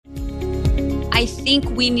I think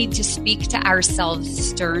we need to speak to ourselves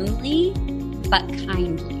sternly, but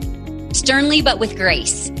kindly. Sternly, but with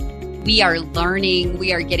grace. We are learning.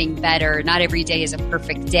 We are getting better. Not every day is a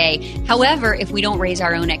perfect day. However, if we don't raise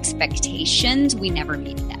our own expectations, we never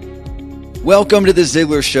meet them. Welcome to The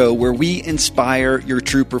Ziglar Show, where we inspire your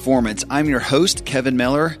true performance. I'm your host, Kevin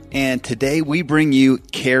Miller, and today we bring you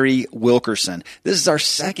Carrie Wilkerson. This is our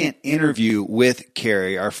second interview with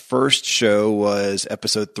Carrie. Our first show was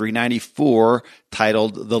episode 394,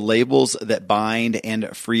 titled The Labels That Bind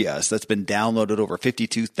and Free Us. That's been downloaded over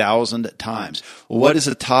 52,000 times. What is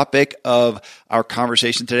the topic of our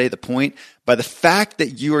conversation today? The point? By the fact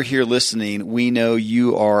that you are here listening, we know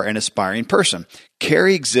you are an aspiring person.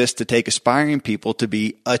 Carrie exists to take aspiring people to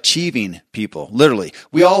be achieving people. Literally,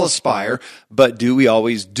 we all aspire, but do we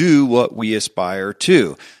always do what we aspire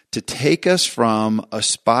to? To take us from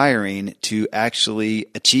aspiring to actually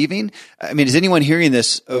achieving? I mean, is anyone hearing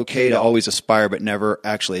this okay to always aspire but never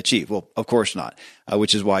actually achieve? Well, of course not,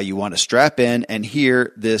 which is why you want to strap in and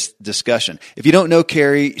hear this discussion. If you don't know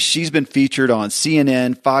Carrie, she's been featured on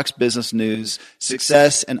CNN, Fox Business News,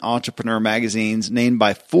 Success and Entrepreneur magazines, named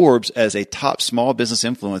by Forbes as a top small business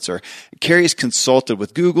influencer. Carrie's consulted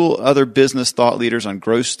with Google, other business thought leaders on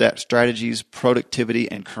growth strategies,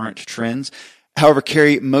 productivity, and current trends. However,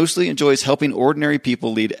 Carrie mostly enjoys helping ordinary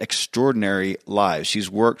people lead extraordinary lives. She's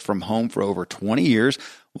worked from home for over 20 years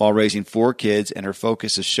while raising 4 kids, and her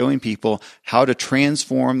focus is showing people how to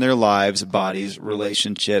transform their lives, bodies,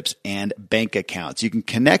 relationships, and bank accounts. You can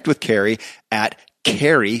connect with Carrie at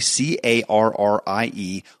Carrie,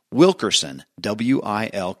 C-A-R-R-I-E, Wilkerson,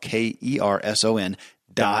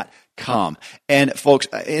 WILKERSON.com. And folks,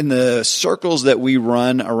 in the circles that we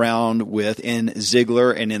run around with in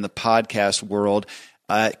Ziglar and in the podcast world,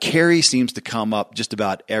 Carrie seems to come up just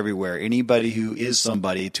about everywhere. Anybody who is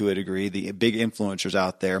somebody to a degree, the big influencers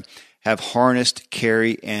out there, have harnessed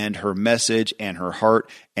Carrie and her message and her heart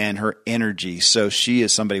and her energy. So she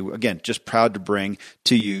is somebody, again, just proud to bring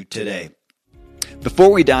to you today.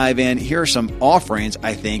 Before we dive in, here are some offerings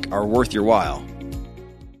I think are worth your while.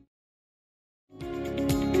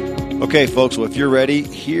 Okay, folks, well, if you're ready,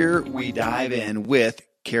 here we dive in with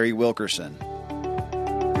Carrie Wilkerson.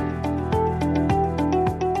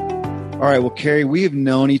 All right, well, Carrie, we have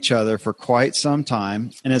known each other for quite some time,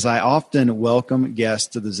 and as I often welcome guests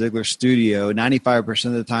to the Ziglar studio, 95%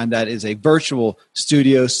 of the time that is a virtual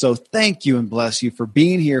studio, so thank you and bless you for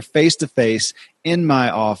being here face-to-face in my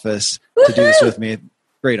office to do this with me.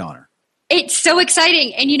 Great honor. It's so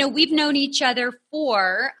exciting. And, we've known each other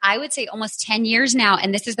for, I would say, almost 10 years now.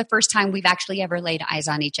 And this is the first time we've actually ever laid eyes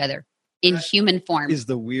on each other in human form. Is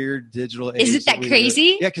the weird digital age. Isn't that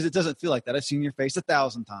crazy? Yeah, because it doesn't feel like that. I've seen your face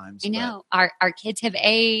 1,000 times. I know. Our kids have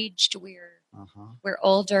aged. We're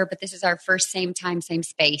older, but this is our first same time, same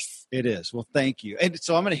space. It is. Well, thank you. And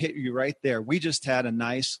so I'm going to hit you right there. We just had a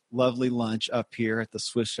nice, lovely lunch up here at the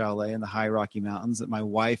Swiss Chalet in the High Rocky Mountains that my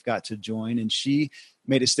wife got to join. And she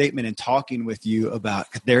made a statement in talking with you about,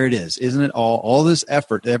 there it is. Isn't it all this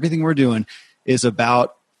effort, everything we're doing is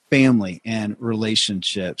about family and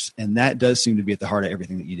relationships. And that does seem to be at the heart of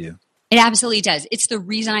everything that you do. It absolutely does. It's the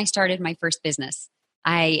reason I started my first business.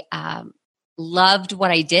 I loved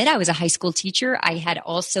what I did. I was a high school teacher. I had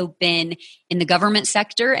also been in the government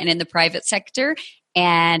sector and in the private sector.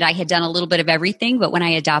 And I had done a little bit of everything. But when I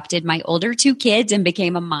adopted my older 2 kids and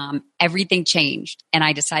became a mom, everything changed. And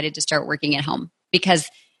I decided to start working at home because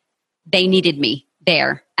they needed me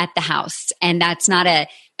there at the house. And that's not a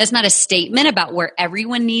statement about where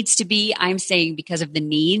everyone needs to be. I'm saying because of the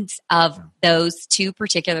needs of those 2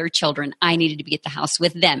 particular children, I needed to be at the house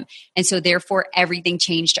with them. And so therefore everything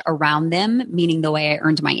changed around them, meaning the way I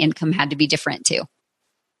earned my income had to be different too.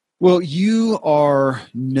 Well, you are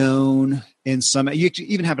known in some, you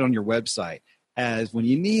even have it on your website as when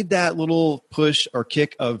you need that little push or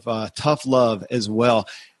kick of tough love as well.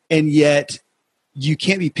 And yet you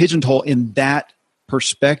can't be pigeonholed in that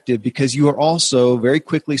perspective because you are also very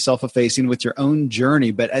quickly self-effacing with your own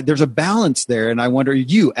journey. But there's a balance there. And I wonder,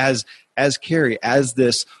 you as Carrie, as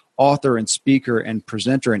this author and speaker and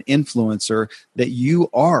presenter and influencer, that you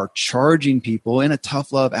are charging people in a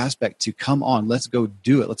tough love aspect to come on, let's go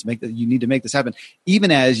do it. Let's make that. You need to make this happen.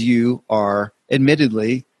 Even as you are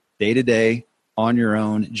admittedly day to day on your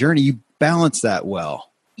own journey, you balance that well.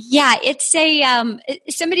 Yeah, it's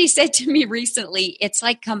somebody said to me recently, it's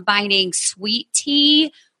like combining sweet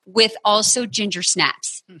tea with also ginger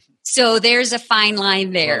snaps. So there's a fine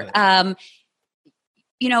line there. I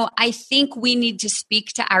think we need to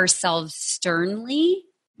speak to ourselves sternly,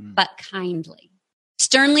 but kindly.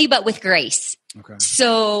 Sternly, but with grace. Okay.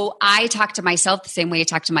 So I talk to myself the same way I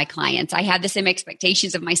talk to my clients. I have the same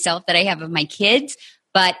expectations of myself that I have of my kids,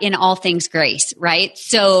 but in all things grace, right?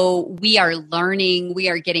 So we are learning, we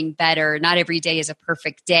are getting better. Not every day is a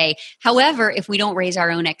perfect day. However, if we don't raise our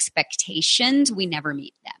own expectations, we never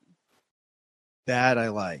meet them. That I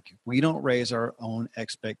like. We don't raise our own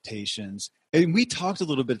expectations. And we talked a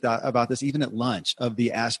little bit about this even at lunch, of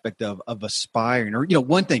the aspect of aspiring, or,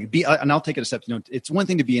 one thing, and I'll take it a step, it's one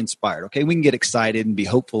thing to be inspired. Okay. We can get excited and be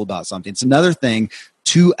hopeful about something. It's another thing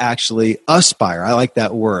to actually aspire. I like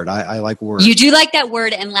that word. I like words. You do like that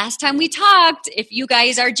word. And last time we talked, if you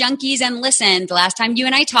guys are junkies and listened, last time you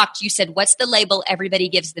and I talked, you said, what's the label everybody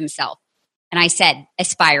gives themselves? And I said,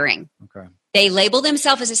 aspiring. Okay. They label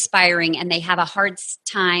themselves as aspiring, and they have a hard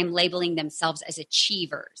time labeling themselves as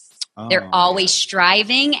achievers. They're always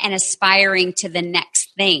striving and aspiring to the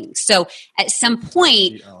next thing. So at some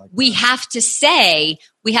point, we have to say,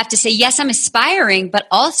 yes, I'm aspiring, but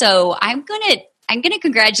also I'm going to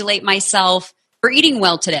congratulate myself for eating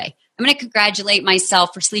well today. I'm going to congratulate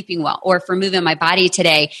myself for sleeping well, or for moving my body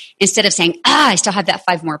today, instead of saying, I still have that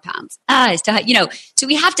 5 more pounds. I still have, so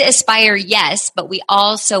we have to aspire, yes, but we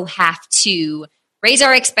also have to raise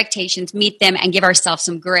our expectations, meet them, and give ourselves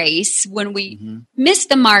some grace when we miss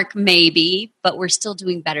the mark, maybe, but we're still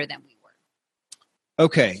doing better than we were.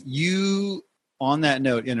 Okay. You, on that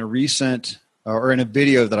note, in a recent or in a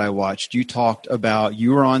video that I watched, you talked about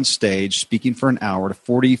you were on stage speaking for an hour to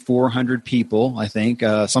 4,400 people, I think,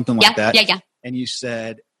 something like that. Yeah. And you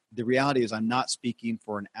said, the reality is I'm not speaking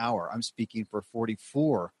for an hour. I'm speaking for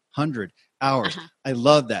 4,400 hours. I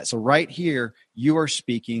love that. So right here, you are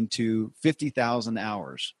speaking to 50,000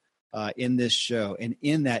 hours in this show. And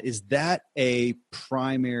in that, is that a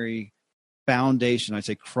primary foundation, I'd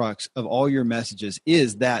say crux of all your messages,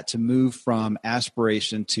 is that to move from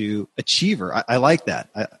aspiration to achiever? I like that.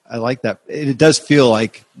 I like that. It does feel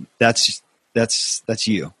like that's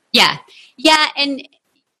you. Yeah. And,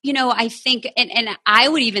 I think, and I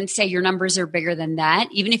would even say your numbers are bigger than that.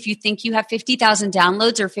 Even if you think you have 50,000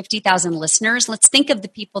 downloads or 50,000 listeners, let's think of the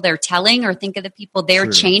people they're telling, or think of the people they're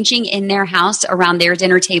changing in their house around their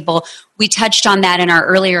dinner table. We touched on that in our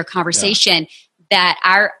earlier conversation,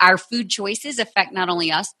 that our food choices affect not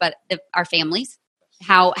only us, but our families,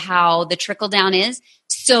 how the trickle down is.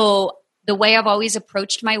 So the way I've always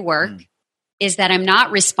approached my work is that I'm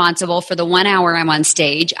not responsible for the 1 hour I'm on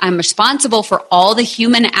stage. I'm responsible for all the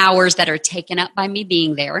human hours that are taken up by me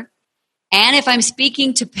being there. And if I'm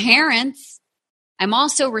speaking to parents, I'm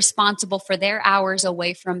also responsible for their hours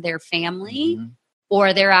away from their family,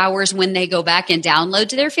 or their hours when they go back and download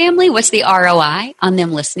to their family. What's the ROI on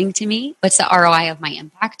them listening to me? What's the ROI of my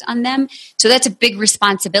impact on them? So that's a big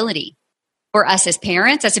responsibility for us as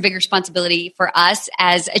parents. That's a big responsibility for us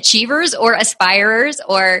as achievers or aspirers,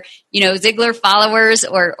 or, Ziglar followers,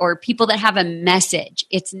 or people that have a message.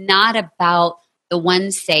 It's not about the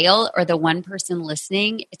one sale or the one person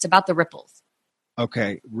listening. It's about the ripples.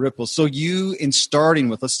 Okay, ripples. So let's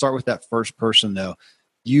start with that first person though.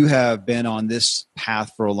 You have been on this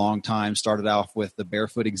path for a long time, started off with the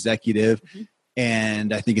Barefoot Executive,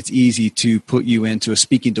 and I think it's easy to put you into a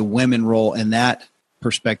speaking to women role in that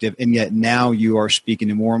perspective, and yet now you are speaking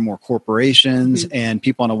to more and more corporations and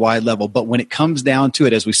people on a wide level. But when it comes down to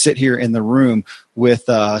it, as we sit here in the room with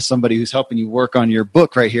somebody who's helping you work on your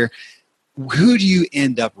book right here, who do you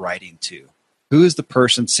end up writing to? Who is the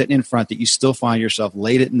person sitting in front that you still find yourself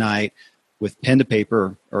late at night with pen to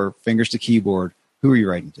paper or fingers to keyboard? Who are you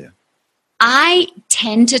writing to? I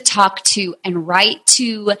tend to talk to and write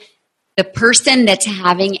to the person that's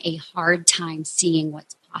having a hard time seeing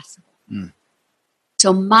what's possible.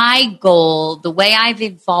 So my goal, the way I've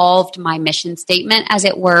evolved my mission statement, as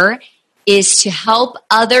it were, is to help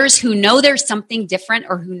others who know there's something different,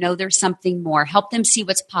 or who know there's something more, help them see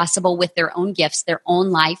what's possible with their own gifts, their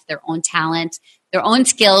own life, their own talent, their own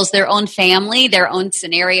skills, their own family, their own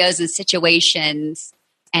scenarios and situations,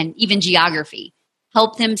 and even geography.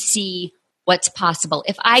 Help them see what's possible.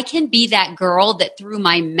 If I can be that girl that through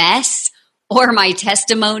my mess or my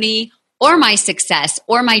testimony or my success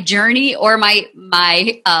or my journey or my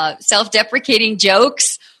self-deprecating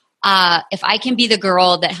jokes, if I can be the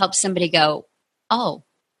girl that helps somebody go, oh,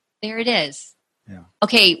 there it is. Yeah.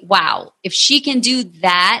 Okay, wow. If she can do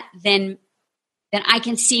that, then I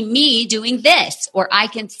can see me doing this, or I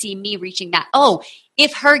can see me reaching that. Oh,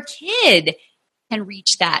 if her kid can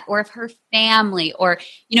reach that, or if her family, or,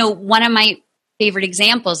 one of my favorite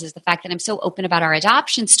examples is the fact that I'm so open about our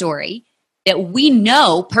adoption story, that we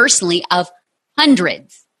know personally of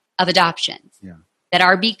hundreds of adoptions that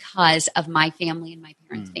are because of my family and my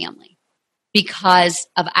parents' family, because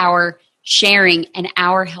of our sharing, an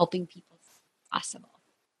hour helping people see what's possible.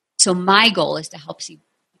 So my goal is to help people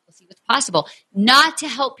see what's possible, not to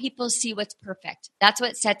help people see what's perfect. That's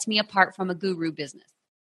what sets me apart from a guru business.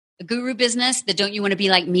 A guru business, the don't you want to be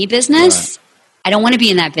like me business, right. I don't want to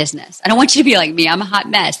be in that business. I don't want you to be like me. I'm a hot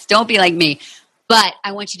mess. Don't be like me. But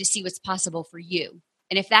I want you to see what's possible for you.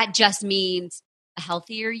 And if that just means a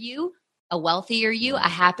healthier you, a wealthier you, a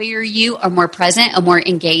happier you, a more present, a more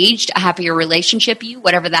engaged, a happier relationship you,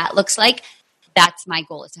 whatever that looks like, that's my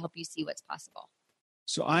goal, is to help you see what's possible.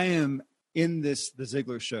 So I am in the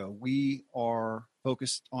Ziglar Show. We are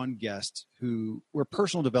focused on guests where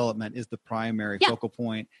personal development is the primary focal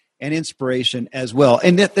point, and inspiration as well.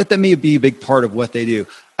 And that may be a big part of what they do.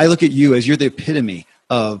 I look at you as you're the epitome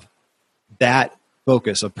of that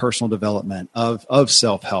focus of personal development, of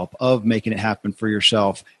self-help, of making it happen for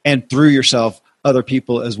yourself and through yourself, other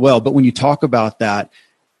people as well. But when you talk about that,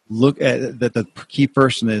 look at that the key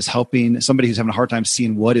person is helping somebody who's having a hard time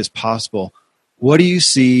seeing what is possible. What do you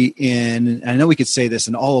see and I know we could say this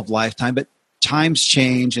in all of lifetime, but times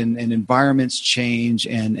change and environments change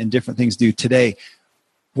and different things do today.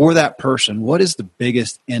 For that person, what is the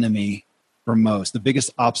biggest enemy for most, the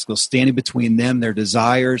biggest obstacle standing between them, their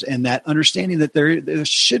desires, and that understanding that there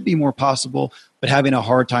should be more possible, but having a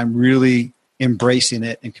hard time really embracing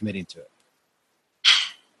it and committing to it?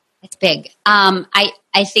 It's big. I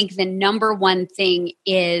think the number one thing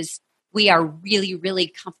is we are really, really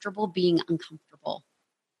comfortable being uncomfortable.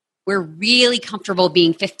 We're really comfortable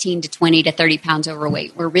being 15 to 20 to 30 pounds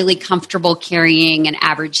overweight. We're really comfortable carrying an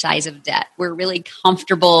average size of debt. We're really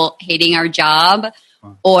comfortable hating our job,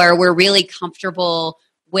 or we're really comfortable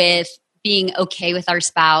with being okay with our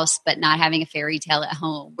spouse, but not having a fairy tale at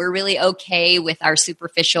home. We're really okay with our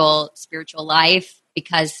superficial spiritual life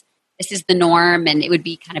because this is the norm and it would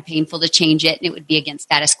be kind of painful to change it and it would be against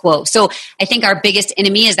status quo. So I think our biggest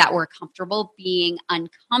enemy is that we're comfortable being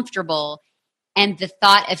uncomfortable. And the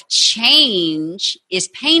thought of change is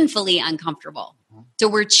painfully uncomfortable. So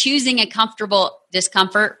we're choosing a comfortable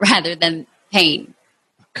discomfort rather than pain.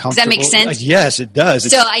 Does that make sense? Yes, it does.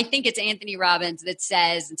 So I think it's Anthony Robbins that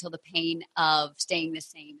says, until the pain of staying the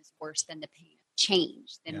same is worse than the pain of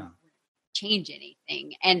change, then we're not change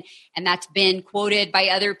anything. And that's been quoted by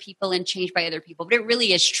other people and changed by other people. But it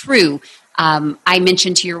really is true. I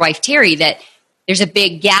mentioned to your wife, Terry, that there's a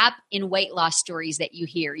big gap in weight loss stories that you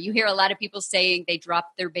hear. You hear a lot of people saying they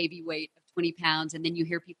dropped their baby weight of 20 pounds, and then you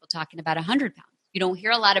hear people talking about 100 pounds. You don't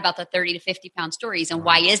hear a lot about the 30 to 50 pound stories. And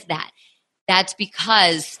why is that? That's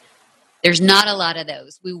because there's not a lot of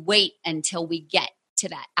those. We wait until we get to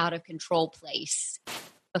that out of control place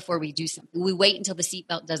before we do something. We wait until the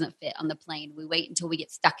seatbelt doesn't fit on the plane. We wait until we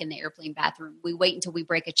get stuck in the airplane bathroom. We wait until we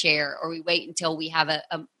break a chair, or we wait until we have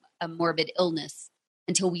a morbid illness.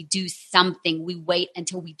 Until we do something, we wait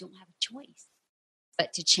until we don't have a choice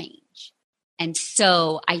but to change. And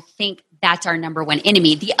so I think that's our number one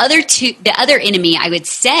enemy. The other enemy I would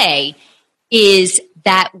say is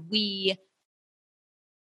that we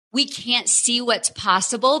can't see what's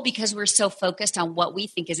possible because we're so focused on what we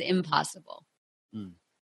think is impossible.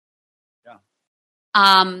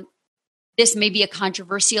 This may be a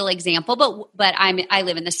controversial example, but I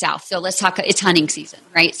live in the South, so let's talk. It's hunting season,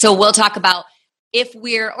 right? So we'll talk about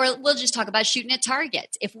we'll just talk about shooting at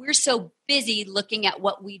targets. If we're so busy looking at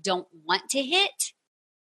what we don't want to hit,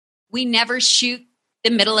 we never shoot the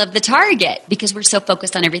middle of the target because we're so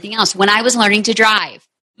focused on everything else. When I was learning to drive,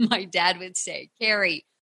 my dad would say, Carrie,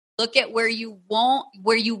 look at where you want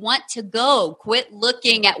to go. Quit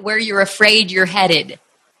looking at where you're afraid you're headed,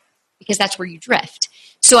 because that's where you drift.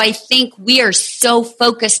 So I think we are so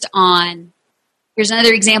focused on, here's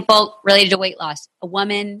another example related to weight loss. A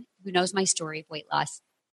woman who knows my story of weight loss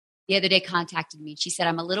the other day contacted me. She said,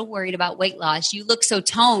 I'm a little worried about weight loss. You look so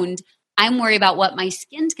toned. I'm worried about what my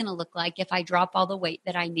skin's going to look like if I drop all the weight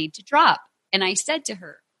that I need to drop. And I said to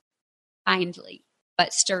her, kindly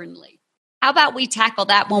but sternly, how about we tackle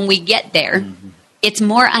that when we get there? Mm-hmm. It's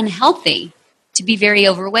more unhealthy to be very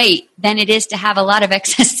overweight than it is to have a lot of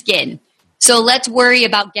excess skin. So let's worry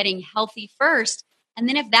about getting healthy first. And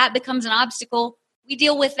then if that becomes an obstacle, we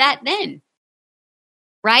deal with that then.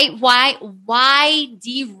 Right? Why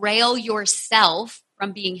derail yourself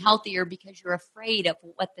from being healthier because you're afraid of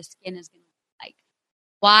what the skin is going to look like?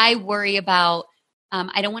 Why worry about,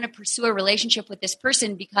 I don't want to pursue a relationship with this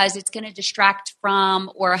person because it's going to distract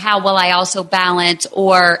from, or how will I also balance,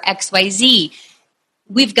 or XYZ.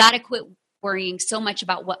 We've got to quit worrying so much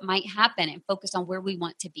about what might happen and focus on where we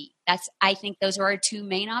want to be. I think those are our two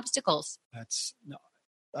main obstacles.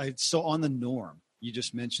 So on the norm, you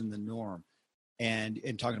just mentioned the norm.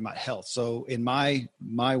 and talking about health. So in my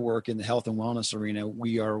work in the health and wellness arena,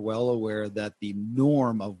 we are well aware that the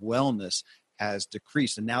norm of wellness has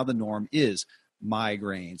decreased. And now the norm is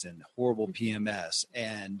migraines and horrible PMS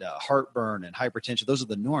and heartburn and hypertension. Those are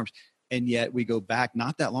the norms. And yet we go back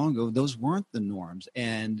not that long ago, those weren't the norms.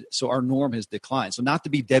 And so our norm has declined. So not to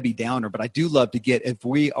be Debbie Downer, but I do love to get, if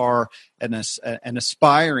we are an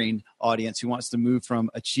aspiring audience who wants to move from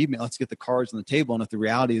achievement, let's get the cards on the table. And if the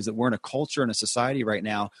reality is that we're in a culture and a society right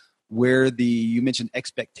now where you mentioned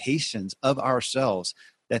expectations of ourselves,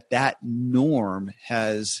 that norm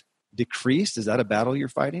has decreased. Is that a battle you're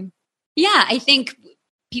fighting? Yeah, I think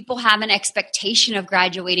people have an expectation of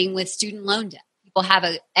graduating with student loan debt. People have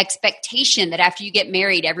an expectation that after you get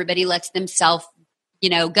married, everybody lets themselves,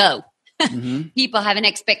 go. Mm-hmm. People have an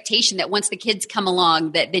expectation that once the kids come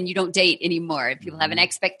along, that then you don't date anymore. People have an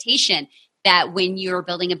expectation that when you're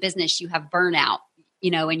building a business, you have burnout,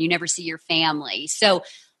 and you never see your family. So,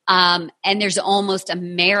 and there's almost a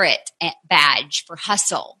merit badge for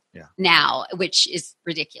hustle now, which is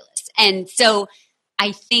ridiculous. And so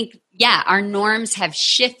I think, our norms have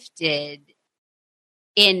shifted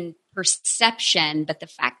in perception, but the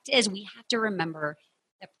fact is we have to remember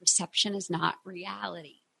that perception is not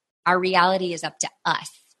reality. Our reality is up to us.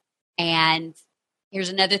 And here's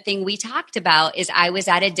another thing we talked about is I was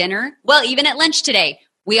at a dinner, even at lunch today,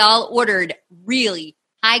 we all ordered really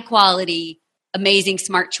high quality, amazing,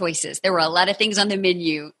 smart choices. There were a lot of things on the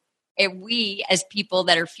menu. And we, as people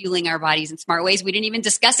that are fueling our bodies in smart ways, we didn't even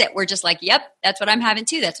discuss it. We're just like, yep, that's what I'm having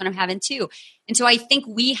too. That's what I'm having too. And so I think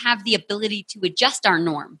we have the ability to adjust our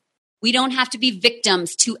norm. We don't have to be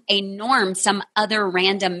victims to a norm, some other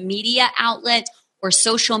random media outlet or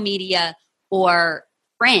social media or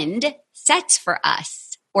friend sets for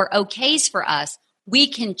us or okays for us. We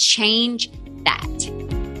can change that.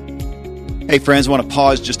 Hey friends, I want to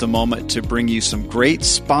pause just a moment to bring you some great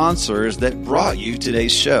sponsors that brought you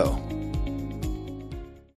today's show.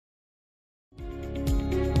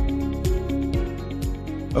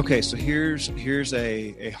 Okay, so here's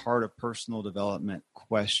a heart of personal development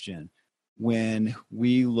question. When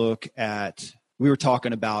we look at, we were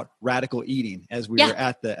talking about radical eating as we were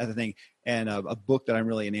at the thing, and a book that I'm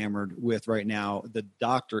really enamored with right now. The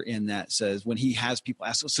doctor in that says when he has people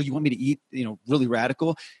ask, "So you want me to eat, really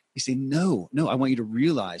radical?" He say, "No, I want you to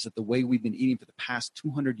realize that the way we've been eating for the past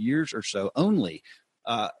 200 years or so only."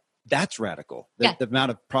 That's radical. The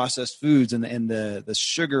amount of processed foods and the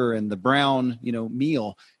sugar and the brown,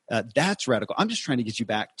 meal, that's radical. I'm just trying to get you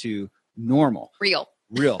back to normal. Real.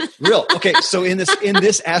 Okay. So in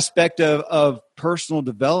this aspect of personal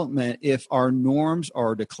development, if our norms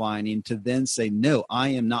are declining, to then say, no, I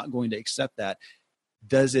am not going to accept that.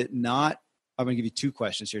 Does it not, I'm going to give you two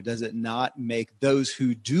questions here. Does it not make those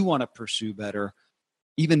who do want to pursue better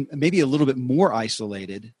even maybe a little bit more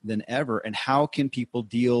isolated than ever? And how can people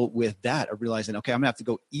deal with that of realizing, okay, I'm gonna have to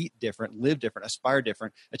go eat different, live different, aspire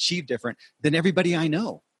different, achieve different than everybody I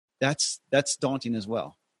know? That's daunting as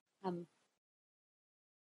well.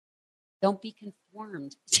 Don't be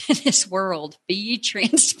conformed to this world. Be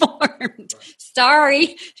transformed.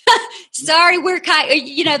 Sorry. We're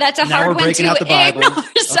that's a hard one to ignore.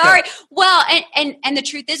 Sorry. Okay. Well, and the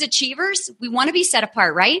truth is, achievers, we want to be set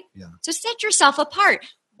apart, right? Yeah. So set yourself apart.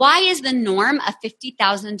 Why is the norm a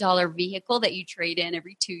 $50,000 vehicle that you trade in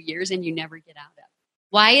every 2 years and you never get out of?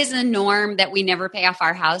 Why is the norm that we never pay off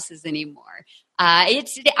our houses anymore?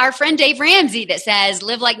 It's our friend Dave Ramsey that says,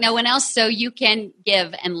 live like no one else so you can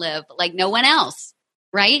give and live like no one else,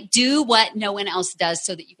 right? Do what no one else does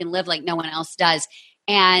so that you can live like no one else does.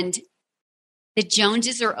 And the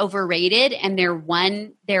Joneses are overrated, and they're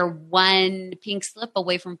one pink slip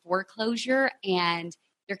away from foreclosure, and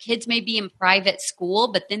their kids may be in private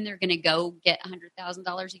school, but then they're going to go get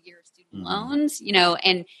 $100,000 a year of student loans,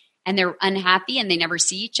 and they're unhappy and they never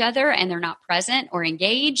see each other and they're not present or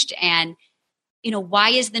engaged. And why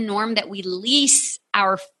is the norm that we lease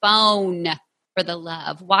our phone for the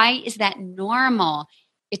love? Why is that normal?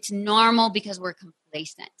 It's normal because we're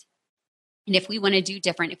complacent. And if we want to do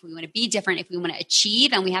different, if we want to be different, if we want to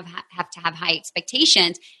achieve, and we have to have high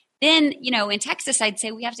expectations, then, in Texas, I'd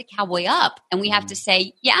say we have to cowboy up and we have to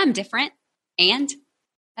say, yeah, I'm different. And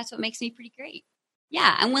that's what makes me pretty great.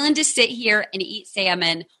 Yeah, I'm willing to sit here and eat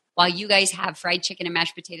salmon while you guys have fried chicken and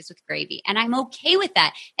mashed potatoes with gravy. And I'm okay with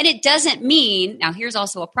that. And it doesn't mean, now here's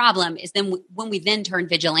also a problem, is then when we then turn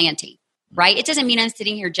vigilante, right? It doesn't mean I'm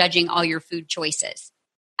sitting here judging all your food choices.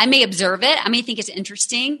 I may observe it. I may think it's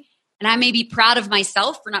interesting. And I may be proud of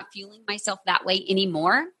myself for not fueling myself that way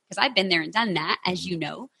anymore, because I've been there and done that, as you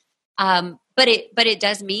know. But it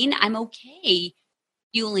does mean I'm okay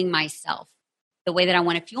fueling myself the way that I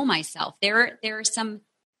want to fuel myself. There are some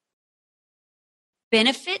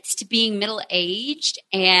benefits to being middle-aged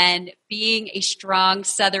and being a strong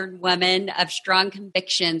Southern woman of strong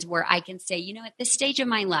convictions where I can say, at this stage of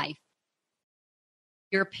my life,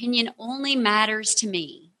 your opinion only matters to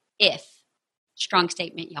me if, strong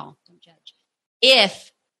statement, y'all, don't judge,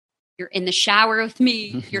 if you're in the shower with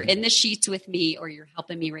me, you're in the sheets with me, or you're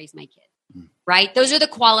helping me raise my kids. Right? Those are the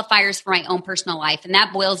qualifiers for my own personal life. And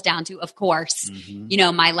that boils down to, of course,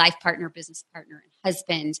 my life partner, business partner, and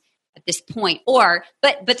husband at this point.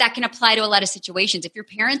 But that can apply to a lot of situations. If your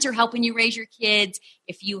parents are helping you raise your kids,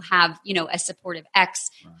 if you have, a supportive ex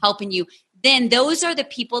helping you, then those are the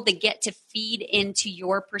people that get to feed into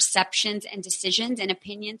your perceptions and decisions and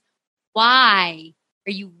opinions. Why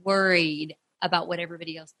are you worried about what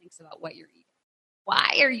everybody else thinks about what you're eating?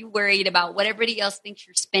 Why are you worried about what everybody else thinks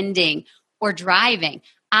you're spending or driving?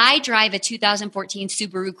 I drive a 2014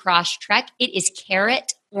 Subaru Crosstrek. It is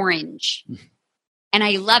carrot orange. And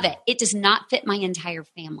I love it. It does not fit my entire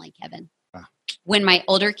family, Kevin. Wow. When my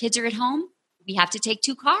older kids are at home, we have to take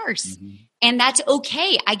 2 cars. And that's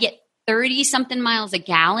okay. I get 30-something miles a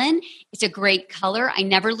gallon. It's a great color. I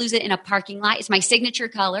never lose it in a parking lot. It's my signature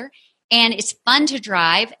color. And it's fun to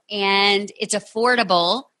drive. And it's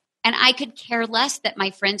affordable. And I could care less that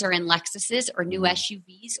my friends are in Lexuses or new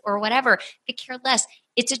SUVs or whatever. I could care less.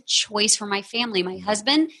 It's a choice for my family. My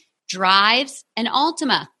husband drives an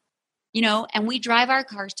Altima, and we drive our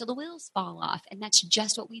cars till the wheels fall off. And that's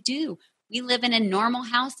just what we do. We live in a normal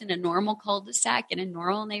house in a normal cul-de-sac in a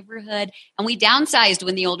normal neighborhood. And we downsized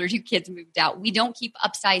when the older 2 kids moved out. We don't keep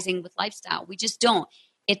upsizing with lifestyle. We just don't.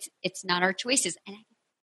 It's not our choices. And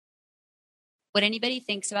what anybody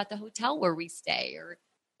thinks about the hotel where we stay or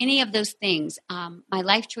any of those things. My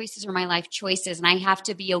life choices are my life choices. And I have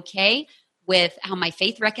to be okay with how my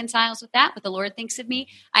faith reconciles with that, what the Lord thinks of me.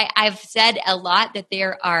 I've said a lot that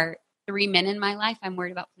there are 3 men in my life I'm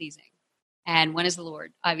worried about pleasing. And one is the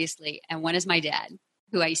Lord, obviously. And one is my dad,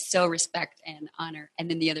 who I so respect and honor. And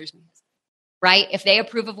then the other is my husband, right? If they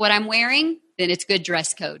approve of what I'm wearing, then it's good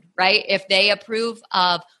dress code, right? If they approve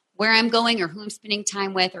of where I'm going or who I'm spending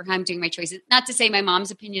time with or how I'm doing my choices, not to say my mom's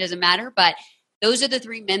opinion doesn't matter, but those are the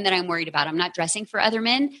 3 men that I'm worried about. I'm not dressing for other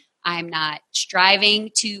men. I'm not striving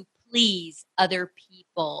to please other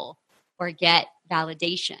people or get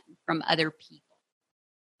validation from other people.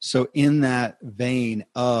 So in that vein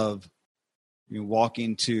of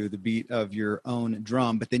walking to the beat of your own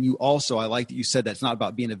drum, but then you also, I like that you said that's not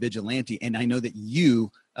about being a vigilante. And I know that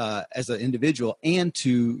you, as an individual and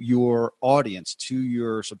to your audience, to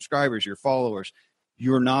your subscribers, your followers,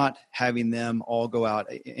 you're not having them all go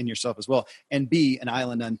out and yourself as well and be an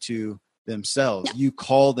island unto themselves. No. You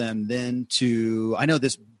call them then to, I know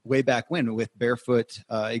this way back when with Barefoot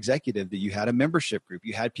Executive, that you had a membership group.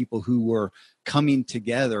 You had people who were coming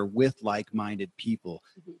together with like-minded people.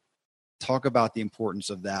 Talk about the importance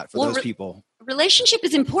of that for those people. Relationship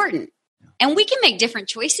is important. Yeah. And we can make different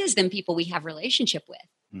choices than people we have relationship with.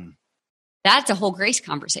 That's a whole grace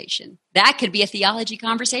conversation. That could be a theology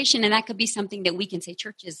conversation, and that could be something that we can say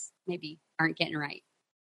churches maybe aren't getting right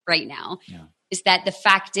now. Yeah. Is that the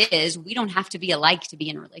fact is we don't have to be alike to be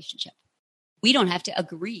in a relationship. We don't have to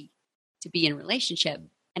agree to be in a relationship.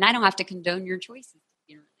 And I don't have to condone your choices to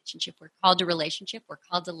be in a relationship. We're called to relationship, we're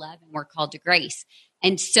called to love, and we're called to grace.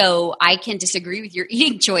 And so I can disagree with your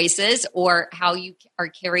eating choices or how you are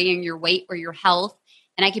carrying your weight or your health.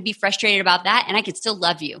 And I could be frustrated about that, and I could still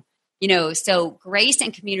love you. So grace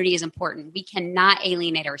and community is important. We cannot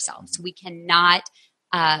alienate ourselves. We cannot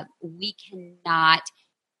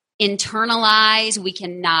internalize. We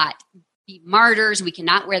cannot be martyrs. We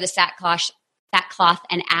cannot wear the sackcloth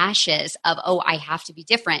and ashes of, I have to be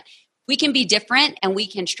different. We can be different, and we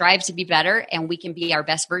can strive to be better, and we can be our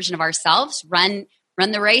best version of ourselves, run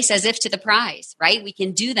the race as if to the prize, right? We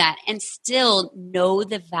can do that and still know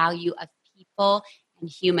the value of people and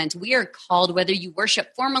humans. We are called, whether you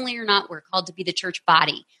worship formally or not, we're called to be the church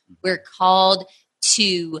body. We're called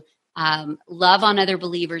to love on other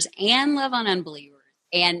believers and love on unbelievers.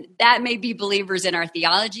 And that may be believers in our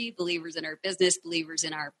theology, believers in our business, believers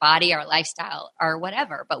in our body, our lifestyle, or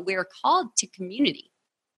whatever. But we're called to community.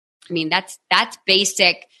 I mean, that's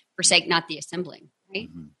basic, forsake not the assembling, right?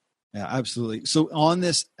 Mm-hmm. Yeah, absolutely. So on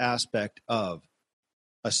this aspect of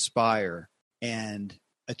aspire and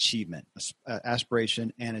achievement,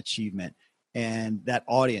 aspiration and achievement, and that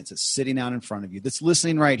audience that's sitting out in front of you, that's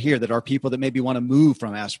listening right here, that are people that maybe want to move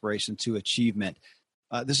from aspiration to achievement.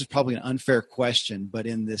 This is probably an unfair question, but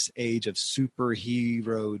in this age of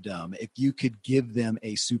superhero-dom, if you could give them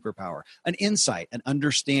a superpower, an insight, an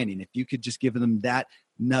understanding, if you could just give them that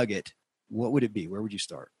nugget, what would it be? Where would you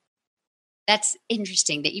start? That's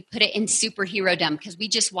interesting that you put it in superhero-dom, because we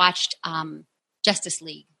just watched Justice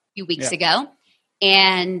League a few weeks ago.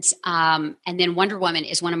 And then Wonder Woman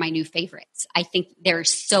is one of my new favorites. I think there are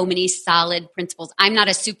so many solid principles. I'm not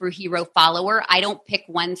a superhero follower. I don't pick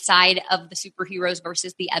one side of the superheroes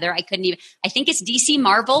versus the other. I think it's DC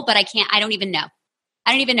Marvel, but I don't even know.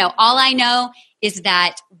 All I know is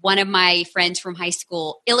that one of my friends from high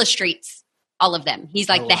school illustrates all of them. He's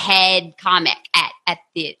like the head comic at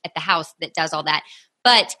the house that does all that.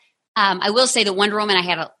 But I will say that Wonder Woman, I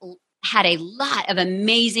had a lot of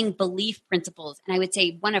amazing belief principles. And I would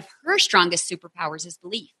say one of her strongest superpowers is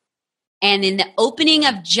belief. And in the opening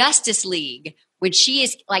of Justice League, when she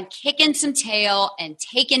is like kicking some tail and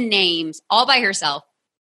taking names all by herself,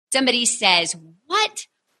 somebody says, "What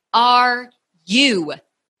are you?"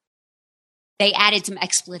 They added some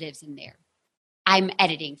expletives in there. I'm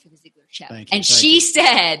editing for the Ziegler Show. And she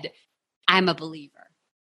said, "I'm a believer."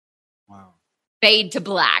 Wow. Fade to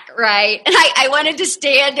black, right? And I wanted to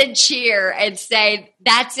stand and cheer and say,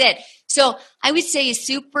 that's it. So I would say a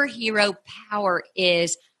superhero power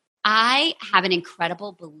is I have an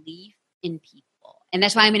incredible belief in people. And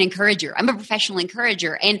that's why I'm an encourager. I'm a professional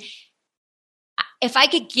encourager. And if I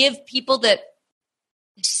could give people the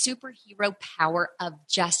superhero power of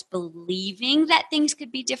just believing that things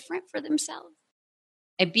could be different for themselves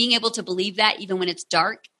and being able to believe that even when it's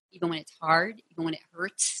dark, even when it's hard, even when it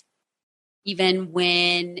hurts, even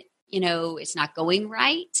when, it's not going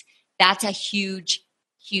right, that's a huge,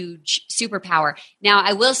 huge superpower. Now,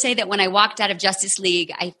 I will say that when I walked out of Justice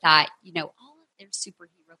League, I thought, all of their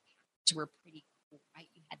superhero powers were pretty cool, right?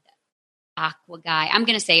 You had the Aqua guy. I'm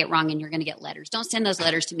going to say it wrong and you're going to get letters. Don't send those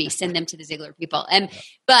letters to me. Send them to the Ziegler people.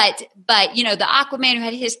 But the Aquaman who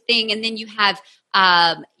had his thing, and then you have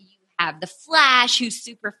the Flash, who's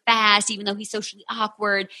super fast, even though he's socially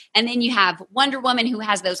awkward. And then you have Wonder Woman, who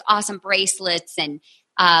has those awesome bracelets and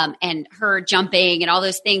her jumping and all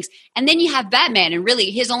those things. And then you have Batman, and really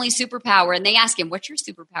his only superpower. And they ask him, "What's your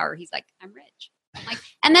superpower?" He's like, "I'm rich." I'm like,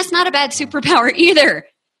 and that's not a bad superpower either.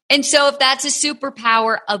 And so if that's a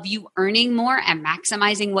superpower of you earning more and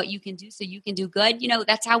maximizing what you can do so you can do good,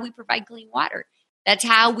 that's how we provide clean water. That's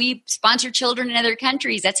how we sponsor children in other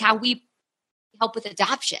countries. That's how we help with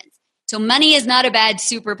adoptions. So money is not a bad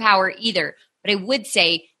superpower either. But I would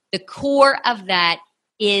say the core of that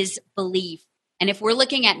is belief. And if we're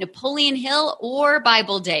looking at Napoleon Hill or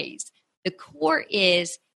Bible days, the core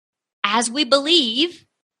is as we believe,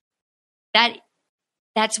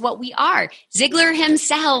 that's what we are. Ziegler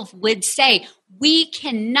himself would say, we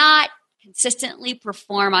cannot consistently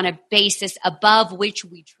perform on a basis above which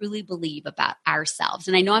we truly believe about ourselves.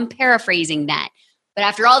 And I know I'm paraphrasing that. But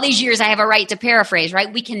after all these years, I have a right to paraphrase,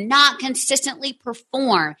 right? We cannot consistently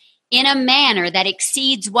perform in a manner that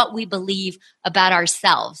exceeds what we believe about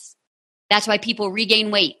ourselves. That's why people regain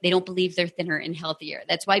weight. They don't believe they're thinner and healthier.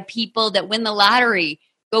 That's why people that win the lottery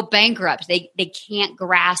go bankrupt. They can't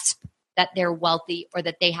grasp that they're wealthy or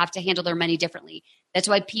that they have to handle their money differently. That's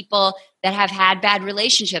why people that have had bad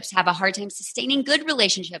relationships have a hard time sustaining good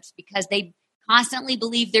relationships, because they constantly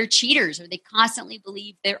believe they're cheaters, or they constantly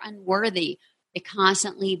believe they're unworthy. They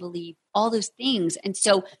constantly believe all those things. And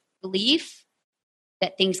so belief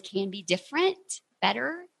that things can be different,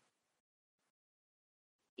 better,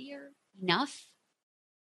 enough,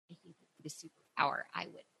 I think would be the superpower I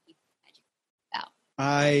would keep educated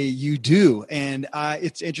about. You do. And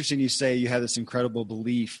it's interesting you say you have this incredible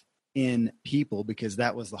belief in people, because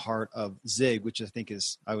that was the heart of Zig, which I think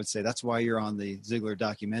is, I would say that's why you're on the Ziegler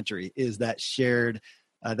documentary, is that shared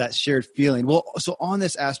feeling. Well, so on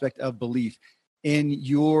this aspect of belief, in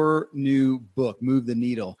your new book, Move the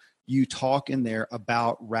Needle, you talk in there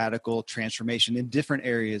about radical transformation in different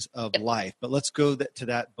areas of life. But let's go to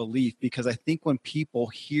that belief, because I think when people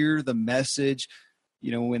hear the message,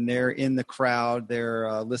 when they're in the crowd,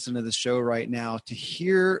 they're listening to the show right now, to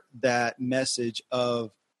hear that message of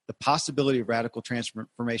the possibility of radical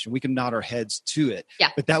transformation, we can nod our heads to it. Yeah.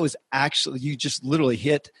 But that was actually, you just literally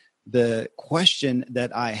hit the question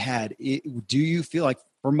that I had. Do you feel like,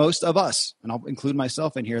 for most of us, and I'll include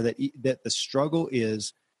myself in here, that the struggle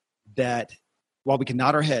is that while we can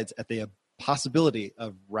nod our heads at the possibility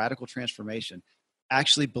of radical transformation,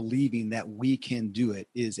 actually believing that we can do it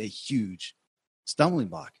is a huge stumbling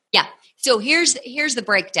block? Yeah. So here's the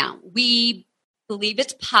breakdown. We believe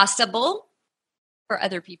it's possible for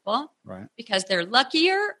other people, right, because they're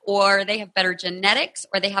luckier, or they have better genetics,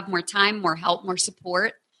 or they have more time, more help, more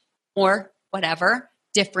support, or whatever,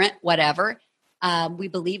 different, whatever. We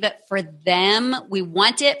believe it for them. We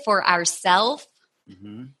want it for ourselves,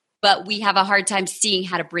 but we have a hard time seeing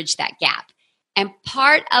how to bridge that gap. And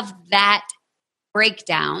part of that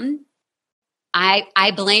breakdown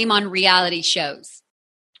I blame on reality shows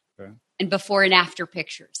and before and after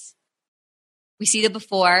pictures. We see the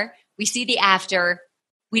before, we see the after,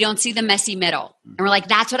 we don't see the messy middle. And we're like,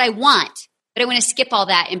 that's what I want. But I want to skip all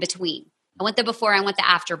that in between. I want the before, I want the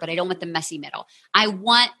after, but I don't want the messy middle. I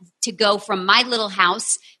want to go from my little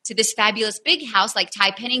house to this fabulous big house like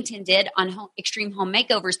Ty Pennington did on Extreme Home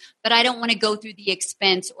Makeovers, but I don't want to go through the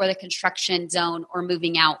expense or the construction zone or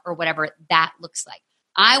moving out or whatever that looks like.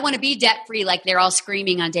 I want to be debt-free like they're all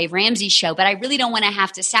screaming on Dave Ramsey's show, but I really don't want to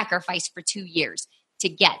have to sacrifice for 2 years to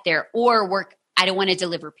get there or work. I don't want to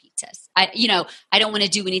deliver pizzas. I don't want to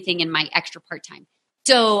do anything in my extra part-time.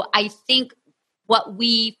 So I think what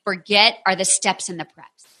we forget are the steps and the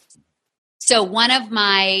preps. So one of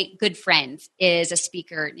my good friends is a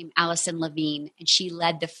speaker named Allison Levine, and she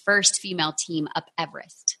led the first female team up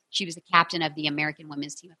Everest. She was the captain of the American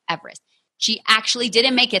women's team of Everest. She actually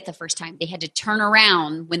didn't make it the first time. They had to turn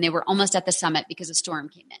around when they were almost at the summit because a storm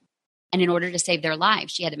came in. And in order to save their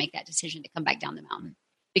lives, she had to make that decision to come back down the mountain.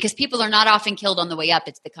 Because people are not often killed on the way up.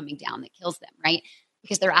 It's the coming down that kills them, right?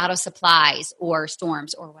 Because they're out of supplies or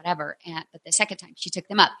storms or whatever. But the second time she took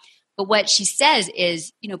them up. But what she says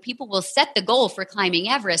is, people will set the goal for climbing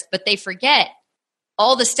Everest, but they forget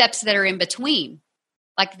all the steps that are in between,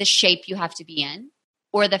 like the shape you have to be in,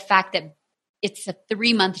 or the fact that it's a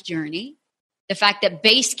 3-month journey, the fact that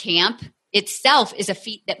base camp itself is a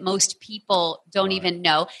feat that most people don't even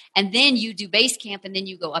know. And then you do base camp and then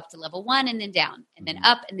you go up to level 1 and then down and then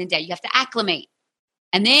up and then down. You have to acclimate.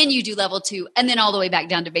 And then you do level 2 and then all the way back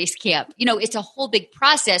down to base camp. It's a whole big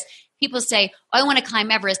process. People say, I want to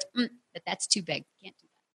climb Everest, but that's too big. Can't do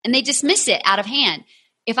that. And they dismiss it out of hand.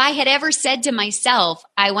 If I had ever said to myself,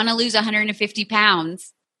 I want to lose 150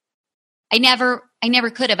 pounds, I never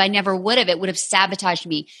could have. I never would have. It would have sabotaged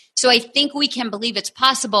me. So I think we can believe it's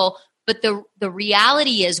possible, but the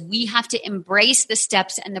reality is we have to embrace the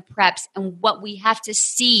steps and the preps, and what we have to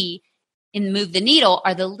see in Move the Needle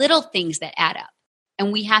are the little things that add up.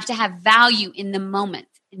 And we have to have value in the moment,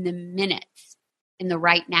 in the minutes, in the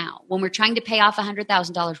right now. When we're trying to pay off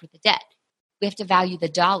 $100,000 worth of debt, we have to value the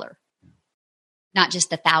dollar, not just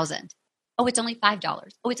the 1,000. Oh, it's only $5.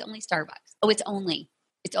 Oh, it's only Starbucks. Oh, it's only.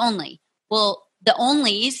 Well, the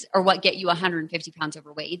onlys are what get you 150 pounds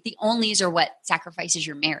overweight. The onlys are what sacrifices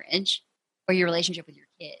your marriage or your relationship with your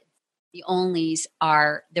kids. The onlys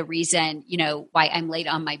are the reason, why I'm late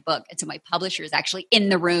on my book. And so my publisher is actually in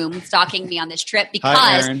the room stalking me on this trip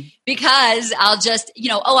because I'll just,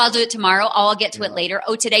 I'll do it tomorrow. Oh, I'll get to it later.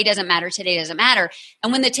 Oh, today doesn't matter. Today doesn't matter.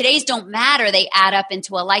 And when the todays don't matter, they add up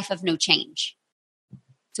into a life of no change.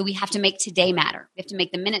 So we have to make today matter. We have to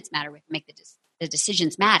make the minutes matter. We have to make the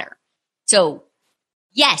decisions matter. So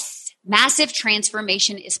yes, massive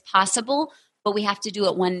transformation is possible, but we have to do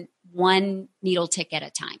it one needle tick at a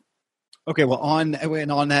time. Okay, well, on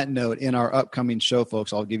that note, in our upcoming show,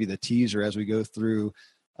 folks, I'll give you the teaser as we go through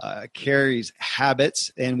Carrie's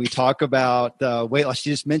habits, and we talk about weight loss.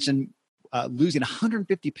 She just mentioned losing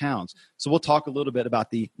 150 pounds. So we'll talk a little bit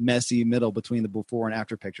about the messy middle between the before and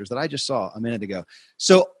after pictures that I just saw a minute ago.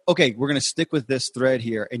 So, okay, we're going to stick with this thread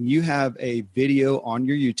here, and you have a video on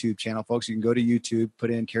your YouTube channel, folks. You can go to YouTube,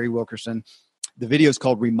 put in Carrie Wilkerson. The video is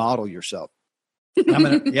called Remodel Yourself. I'm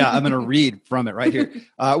gonna read from it right here.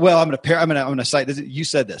 I'm gonna cite this. You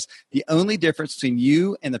said this: the only difference between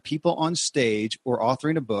you and the people on stage, or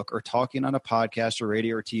authoring a book, or talking on a podcast, or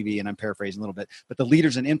radio, or TV, and I'm paraphrasing a little bit, but the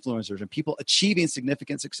leaders and influencers and people achieving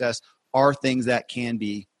significant success are things that can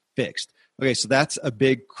be fixed. Okay, so that's a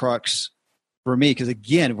big crux for me, because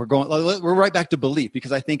again, we're right back to belief,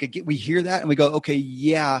 because I think again, we hear that and we go, okay,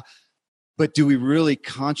 yeah, but do we really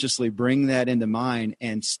consciously bring that into mind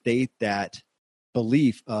and state that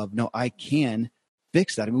belief of, no, I can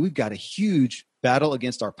fix that? I mean, we've got a huge battle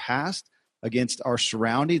against our past, against our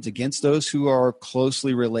surroundings, against those who are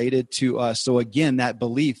closely related to us. So again, that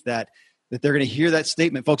belief that they're going to hear that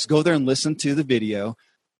statement, folks, go there and listen to the video.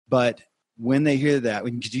 But when they hear that,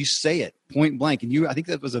 could you say it point blank? And I think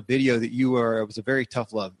that was a video that it was a very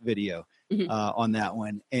tough love video. On that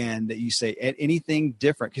one, and that you say anything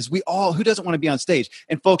different, because who doesn't want to be on stage?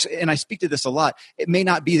 And folks, and I speak to this a lot, it may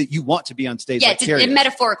not be that you want to be on stage. Yeah, it's a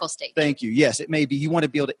metaphorical stage. Thank you. Yes, it may be you want to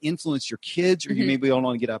be able to influence your kids, or you may be able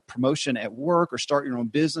to get a promotion at work, or start your own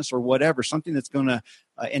business, or whatever, something that's going to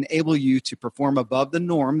enable you to perform above the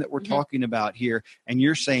norm that we're talking about here. And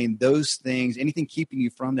you're saying those things, anything keeping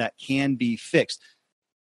you from that, can be fixed.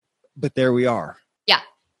 But there we are. Yeah.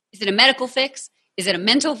 Is it a medical fix? Is it a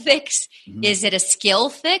mental fix? Is it a skill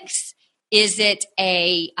fix? Is it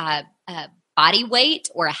a body weight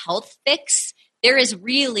or a health fix? There is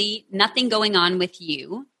really nothing going on with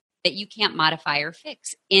you that you can't modify or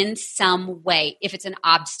fix in some way if it's an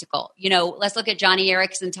obstacle. Let's look at Johnny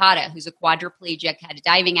Erickson Tata, who's a quadriplegic, had a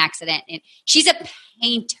diving accident, and she's a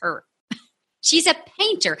painter. She's a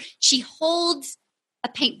painter. She holds a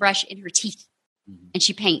paintbrush in her teeth and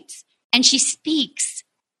she paints and she speaks.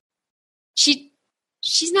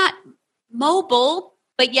 She's not mobile,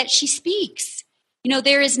 but yet she speaks.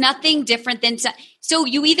 There is nothing different than so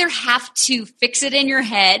you either have to fix it in your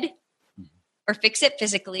head or fix it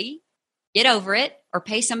physically, get over it, or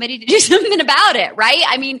pay somebody to do something about it, right?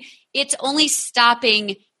 I mean, it's only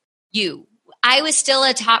stopping you. I was still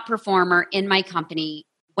a top performer in my company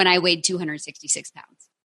when I weighed 266 pounds.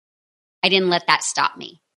 I didn't let that stop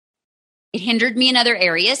me. It hindered me in other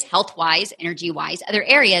areas, health-wise, energy-wise, other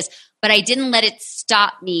areas, but I didn't let it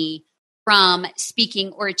stop me from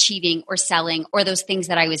speaking or achieving or selling or those things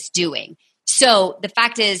that I was doing. So the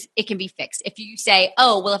fact is, it can be fixed. If you say,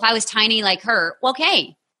 oh, well, if I was tiny like her, well,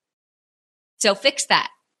 okay. So fix that.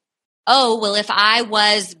 Oh, well, if I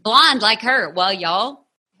was blonde like her, well, y'all,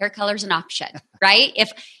 hair color's an option, right?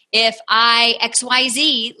 If I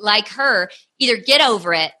XYZ like her, either get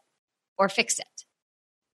over it or fix it.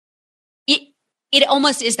 It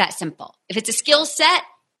almost is that simple. If it's a skill set,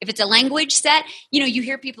 if it's a language set, you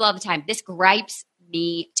hear people all the time, this gripes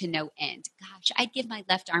me to no end. Gosh, I'd give my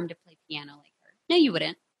left arm to play piano like her. No, you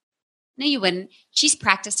wouldn't. No, you wouldn't. She's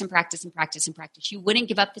practiced and practiced and practiced and practiced. You wouldn't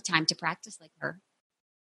give up the time to practice like her.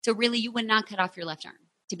 So really, you would not cut off your left arm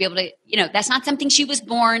to be able to, that's not something she was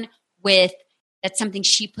born with. That's something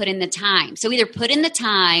she put in the time. So either put in the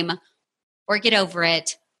time or get over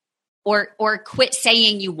it or quit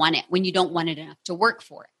saying you want it when you don't want it enough to work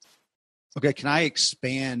for it. Okay. Can I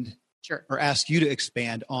expand Sure. or ask you to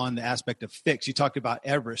expand on the aspect of fix? You talked about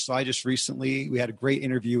Everest. So we had a great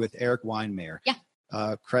interview with Eric Weinmayer.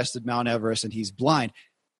 Yeah. Crested Mount Everest, and he's blind.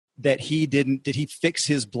 Did he fix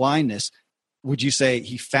his blindness? Would you say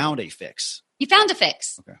he found a fix? He found a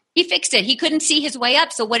fix. Okay. He fixed it. He couldn't see his way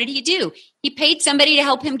up. So what did he do? He paid somebody to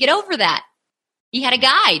help him get over that. He had a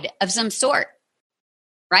guide of some sort,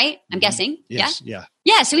 right? I'm guessing. Yes. Yeah.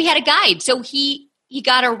 Yeah. So he had a guide. So he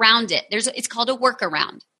got around it. It's called a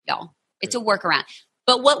workaround, y'all. It's a workaround.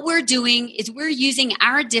 But what we're doing is we're using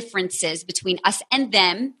our differences between us and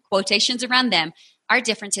them, quotations around them, our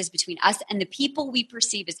differences between us and the people we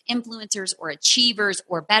perceive as influencers or achievers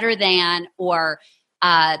or better than or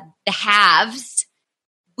the haves.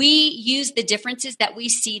 We use the differences that we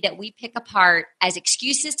see that we pick apart as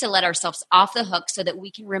excuses to let ourselves off the hook so that we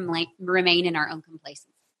can remain in our own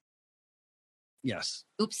complacency. Yes.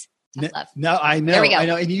 Oops. Tough love. No, I know. There we go. I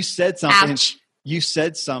know. And you said something. Ouch. You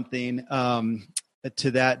said something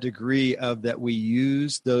to that degree of that we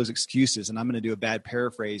use those excuses, and I'm going to do a bad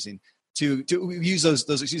paraphrasing, to use those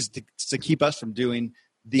excuses to keep us from doing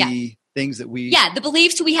the things that we... Yeah, the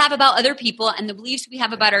beliefs we have about other people and the beliefs we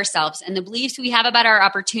have about ourselves and the beliefs we have about our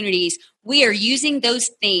opportunities, we are using those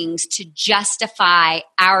things to justify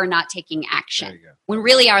our not taking action. There you go. When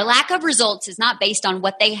really our lack of results is not based on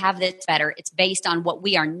what they have that's better. It's based on what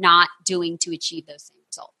we are not doing to achieve those same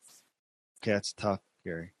results. Okay, that's tough,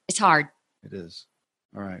 Carrie. It's hard. It is.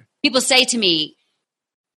 All right. People say to me,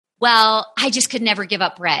 well, I just could never give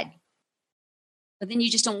up bread. But then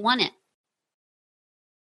you just don't want it.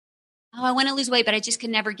 Oh, I want to lose weight, but I just could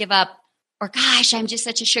never give up. Or gosh, I'm just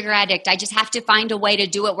such a sugar addict. I just have to find a way to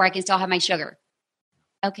do it where I can still have my sugar.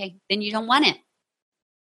 Okay, then you don't want it.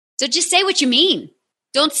 So just say what you mean.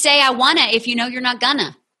 Don't say I want it if you know you're not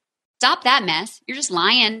gonna. Stop that mess. You're just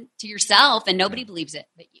lying to yourself and nobody believes it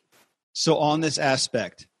but you. So on this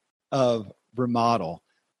aspect of remodel,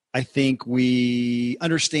 I think we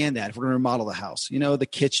understand that if we're going to remodel the house, the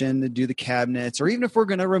kitchen, to do the cabinets, or even if we're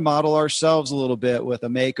going to remodel ourselves a little bit with a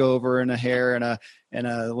makeover and a hair and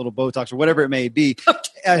a little Botox or whatever it may be,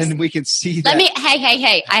 and we can see that.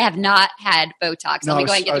 Hey! I have not had Botox. No, Let me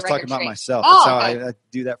go ahead and get I was the talking record about straight. myself. Oh, That's how I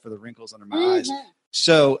do that for the wrinkles under my eyes.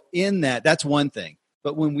 So in that's one thing.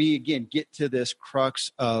 But when we again get to this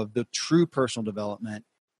crux of the true personal development,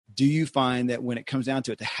 do you find that when it comes down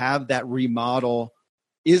to it, to have that remodel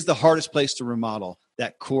is the hardest place to remodel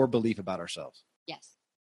that core belief about ourselves? Yes.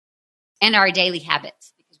 And our daily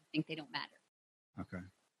habits, because we think they don't matter. Okay.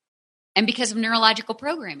 And because of neurological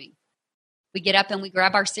programming. We get up and we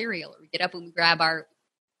grab our cereal, or we get up and we grab our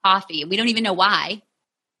coffee, and we don't even know why.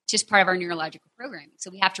 It's just part of our neurological programming.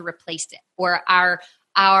 So we have to replace it. Or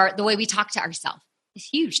the way we talk to ourselves is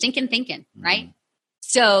huge. Stinking thinking, right? Mm-hmm.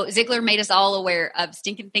 So Ziegler made us all aware of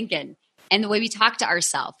stinking thinking. And the way we talk to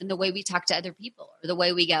ourselves and the way we talk to other people, or the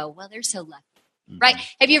way we go, well, they're so lucky, right?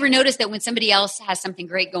 Have you ever noticed that when somebody else has something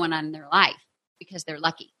great going on in their life, because they're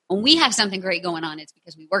lucky? When we have something great going on, it's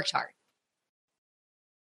because we worked hard.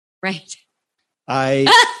 Right.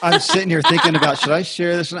 I'm sitting here thinking about, should I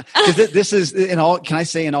share this? Because this is in all, can I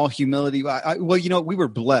say in all humility? Well, we were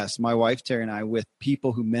blessed, my wife, Terry, and I, with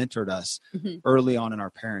people who mentored us early on in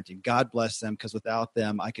our parenting. God bless them, because without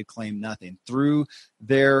them, I could claim nothing. Through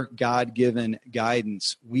their God-given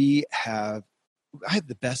guidance, I had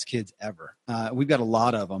the best kids ever. We've got a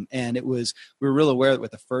lot of them. And we were real aware that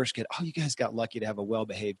with the first kid, you guys got lucky to have a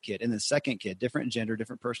well-behaved kid. And the second kid, different gender,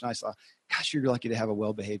 different person. I saw, gosh, you're lucky to have a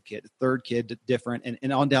well-behaved kid. The third kid, different,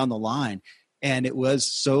 and on down the line. And it was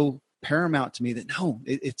so paramount to me that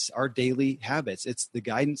it's our daily habits. It's the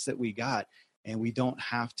guidance that we got. And we don't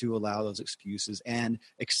have to allow those excuses and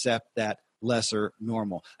accept that lesser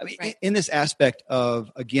normal. I mean, right. In this aspect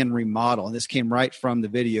of, again, remodel, and this came right from the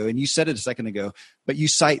video, and you said it a second ago, but you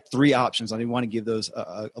cite 3 options. I want to give those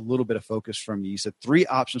a little bit of focus from you. You said 3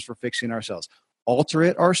 options for fixing ourselves: alter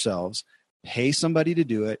it ourselves, pay somebody to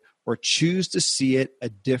do it, or choose to see it a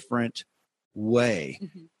different way.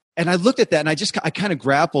 Mm-hmm. And I looked at that and I kind of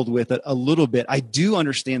grappled with it a little bit. I do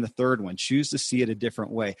understand the third one, choose to see it a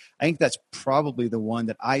different way. I think that's probably the one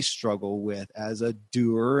that I struggle with as a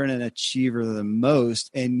doer and an achiever the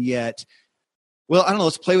most. And yet, well, I don't know,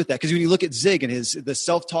 let's play with that. Because when you look at Zig and the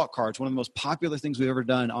self-talk cards, one of the most popular things we've ever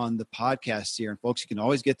done on the podcast here. And folks, you can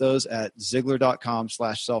always get those at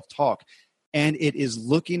Ziglar.com/self-talk. And it is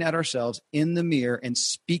looking at ourselves in the mirror and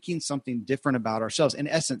speaking something different about ourselves. In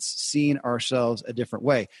essence, seeing ourselves a different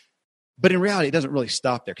way. But in reality, it doesn't really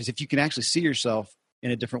stop there. Because if you can actually see yourself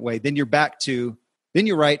in a different way, then you're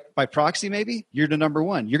right by proxy, maybe. You're the number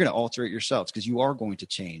one. You're going to alter it yourselves because you are going to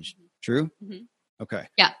change. True? Mm-hmm. Okay.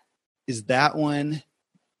 Yeah. Is that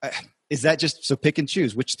just, so pick and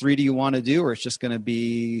choose? Which 3 do you want to do? Or it's just going to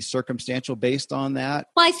be circumstantial based on that?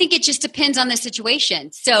 Well, I think it just depends on the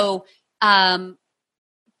situation. So,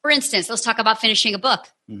 for instance, let's talk about finishing a book.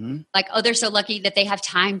 Mm-hmm. Like, they're so lucky that they have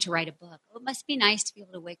time to write a book. It must be nice to be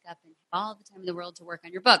able to wake up and have all the time in the world to work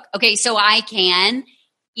on your book. Okay, so I can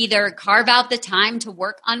either carve out the time to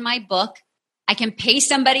work on my book. I can pay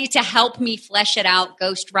somebody to help me flesh it out,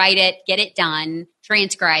 ghost write it, get it done,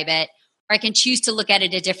 transcribe it, or I can choose to look at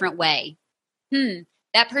it a different way.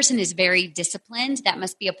 That person is very disciplined. That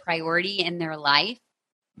must be a priority in their life.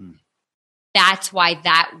 That's why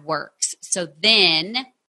that works. So then,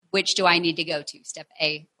 which do I need to go to? Step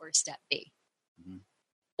A or step B? Mm-hmm.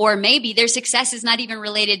 Or maybe their success is not even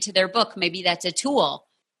related to their book. Maybe that's a tool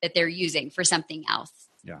that they're using for something else.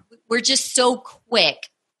 Yeah. We're just so quick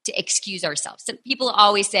to excuse ourselves. So people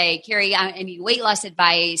always say, Carrie, I need weight loss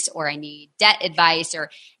advice, or I need debt advice, and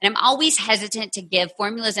I'm always hesitant to give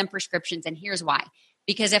formulas and prescriptions. And here's why.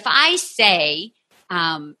 Because if I say,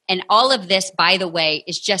 and all of this, by the way,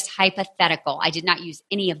 is just hypothetical. I did not use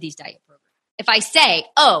any of these diet programs. If I say,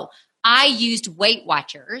 I used Weight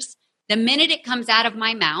Watchers, the minute it comes out of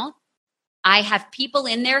my mouth, I have people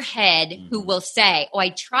in their head who will say, I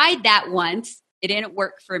tried that once. It didn't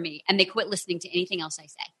work for me. And they quit listening to anything else I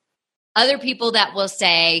say. Other people that will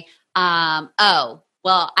say,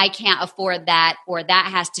 I can't afford that, or that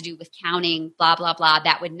has to do with counting, blah, blah, blah.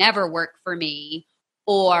 That would never work for me.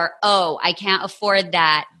 Or, I can't afford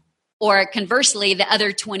that. Or conversely, the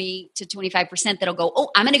other 20 to 25% that'll go,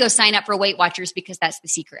 I'm going to go sign up for Weight Watchers because that's the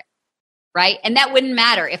secret, right? And that wouldn't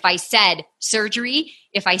matter if I said surgery,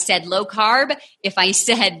 if I said low carb, if I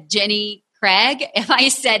said Jenny Craig, if I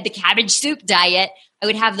said the cabbage soup diet, I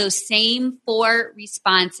would have those same 4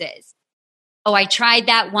 responses. I tried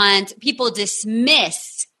that once. People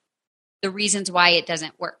dismiss the reasons why it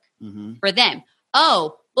doesn't work for them.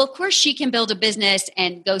 Well, of course she can build a business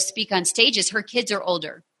and go speak on stages. Her kids are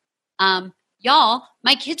older. Y'all,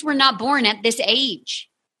 my kids were not born at this age.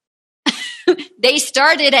 They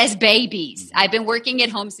started as babies. I've been working at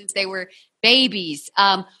home since they were babies.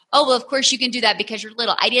 Of course you can do that because you're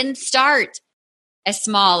little. I didn't start as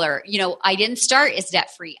smaller. I didn't start as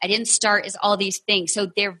debt free. I didn't start as all these things. So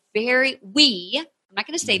I'm not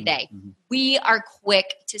going to say we are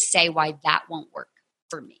quick to say why that won't work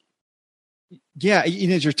for me. Yeah.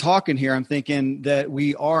 As you're talking here, I'm thinking that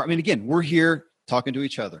we're here talking to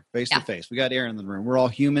each other face to face. We got Aaron in the room. We're all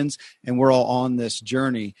humans and we're all on this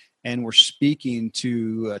journey, and we're speaking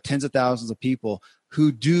to tens of thousands of people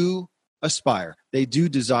who do aspire. They do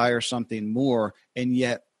desire something more. And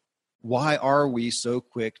yet, why are we so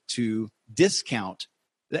quick to discount?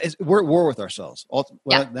 We're at war with ourselves.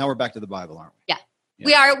 Now we're back to the Bible, aren't we? Yeah.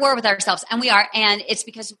 We are at war with ourselves, and we are. And it's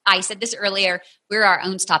because I said this earlier, we're our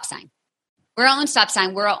own stop sign. We're our own stop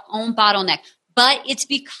sign. We're our own bottleneck. But it's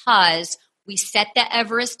because we set the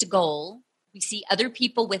Everest goal. We see other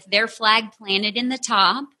people with their flag planted in the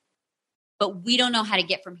top, but we don't know how to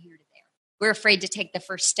get from here to there. We're afraid to take the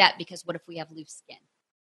first step because what if we have loose skin?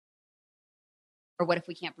 Or what if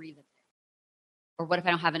we can't breathe? Or what if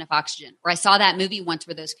I don't have enough oxygen? Or I saw that movie once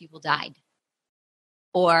where those people died.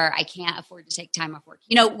 Or I can't afford to take time off work.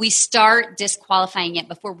 We start disqualifying it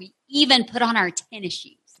before we even put on our tennis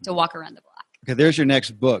shoes to walk around the block. Okay, there's your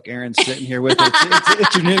next book. Erin's sitting here with it.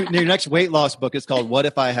 It's your next weight loss book. It's called What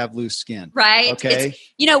If I Have Loose Skin? Right. Okay.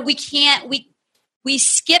 We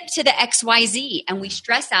skip to the XYZ and we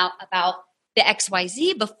stress out about the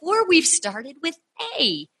XYZ before we've started with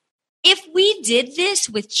A. If we did this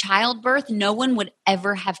with childbirth, no one would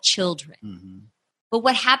ever have children. Mm-hmm. But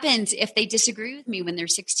what happens if they disagree with me when they're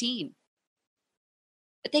 16?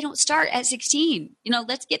 But they don't start at 16.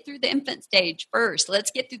 Let's get through the infant stage first. Let's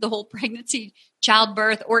get through the whole pregnancy,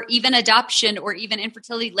 childbirth, or even adoption, or even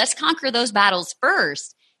infertility. Let's conquer those battles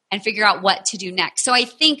first and figure out what to do next. So I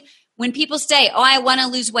think when people say, I want to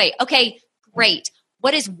lose weight. Okay, great.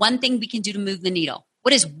 What is one thing we can do to move the needle?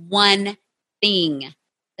 What is one thing?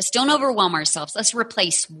 Let's don't overwhelm ourselves. Let's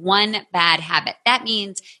replace one bad habit. That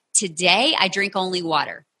means today I drink only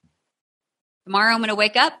water. Tomorrow I'm going to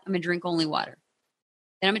wake up, I'm going to drink only water.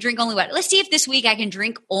 Then I'm going to drink only water. Let's see if this week I can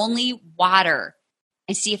drink only water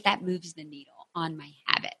and see if that moves the needle on my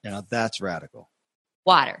habit. Yeah, that's radical.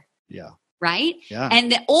 Water. Yeah. Right?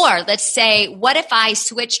 Yeah. Or let's say, what if I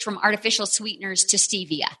switched from artificial sweeteners to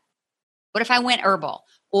stevia? What if I went herbal?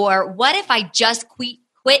 Or what if I just quit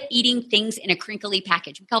eating things in a crinkly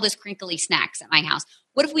package? We call this crinkly snacks at my house.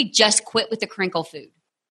 What if we just quit with the crinkle food?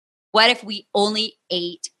 What if we only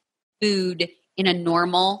ate food in a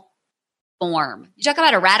normal form? You talk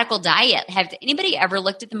about a radical diet. Have anybody ever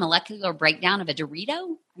looked at the molecular breakdown of a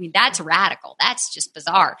Dorito? I mean, that's radical. That's just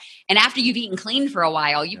bizarre. And after you've eaten clean for a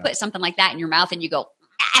while, you put something like that in your mouth and you go,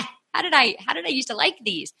 how did I used to like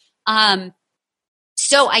these?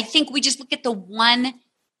 So I think we just look at the one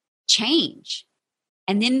change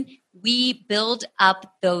and then we build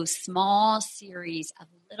up those small series of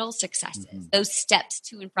little successes, those steps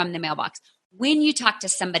to and from the mailbox. When you talk to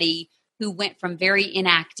somebody who went from very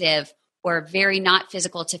inactive or very not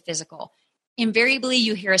physical to physical, invariably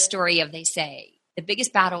you hear a story of, they say, the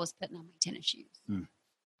biggest battle was putting on my tennis shoes.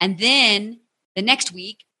 And then the next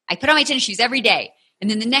week, I put on my tennis shoes every day. And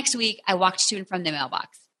then the next week, I walked to and from the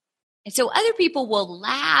mailbox. And so other people will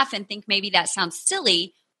laugh and think maybe that sounds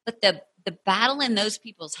silly, but the battle in those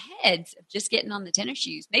people's heads of just getting on the tennis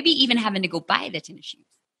shoes, maybe even having to go buy the tennis shoes,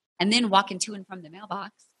 and then walking to and from the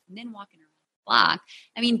mailbox, and then walking around the block.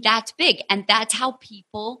 I mean, that's big. And that's how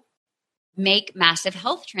people make massive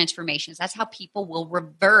health transformations. That's how people will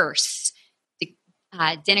reverse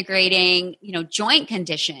denigrating, joint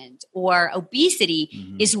conditions or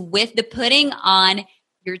obesity is with the putting on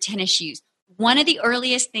your tennis shoes. One of the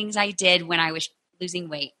earliest things I did when I was losing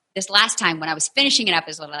weight, this last time when I was finishing it up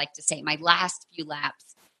is what I like to say, my last few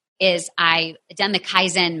laps, is I done the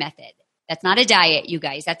Kaizen method. That's not a diet, you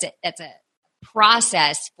guys. That's a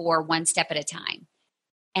process for one step at a time.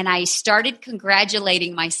 And I started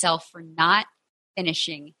congratulating myself for not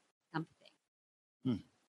finishing something.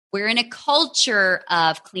 We're in a culture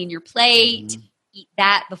of clean your plate, eat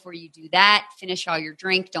that before you do that, finish all your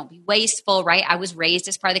drink, don't be wasteful, right? I was raised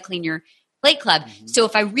as part of the Clean Your Plate Club. So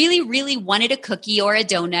if I really, really wanted a cookie or a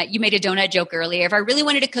donut, you made a donut joke earlier. If I really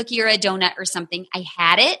wanted a cookie or a donut or something, I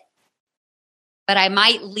had it, but I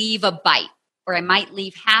might leave a bite or I might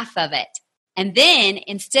leave half of it. And then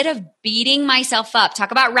instead of beating myself up,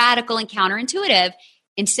 talk about radical and counterintuitive,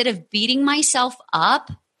 instead of beating myself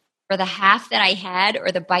up for the half that I had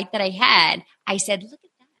or the bite that I had, I said, look at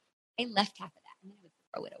that. I left half of that and then I would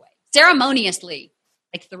throw it away. Ceremoniously,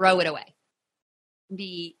 like throw it away.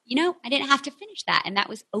 I didn't have to finish that. And that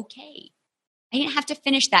was okay. I didn't have to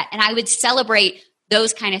finish that. And I would celebrate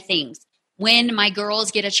those kind of things. When my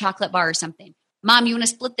girls get a chocolate bar or something, Mom, you want to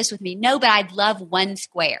split this with me? No, but I'd love one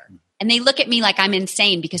square. And they look at me like I'm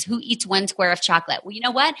insane because who eats one square of chocolate? Well, you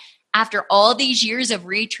know what? After all these years of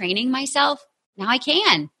retraining myself, now I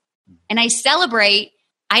can. And I celebrate.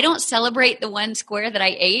 I don't celebrate the one square that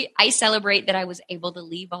I ate. I celebrate that I was able to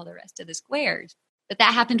leave all the rest of the squares. But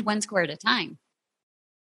that happened one square at a time.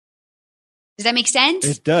 Does that make sense?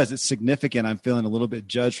 It does. It's significant. I'm feeling a little bit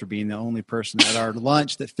judged for being the only person at our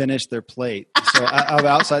lunch that finished their plate. So I'm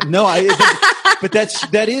outside. No, but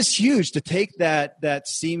that is huge to take that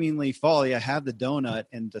seemingly folly. I have the donut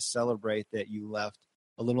and to celebrate that you left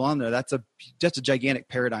a little on there. That's a gigantic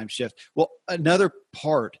paradigm shift. Well, another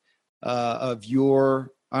part of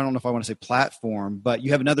your I don't know if I want to say platform, but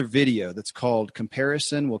you have another video that's called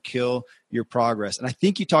Comparison Will Kill Your Progress. And I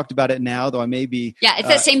think you talked about it now, though I may be. Yeah, it's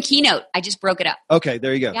that same keynote. I just broke it up. Okay,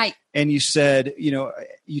 there you go. Yeah. And you said,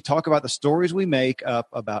 you talk about the stories we make up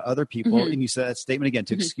about other people. Mm-hmm. And you said that statement again,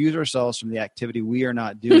 to excuse ourselves from the activity we are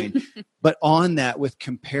not doing. But on that, with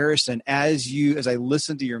comparison, as I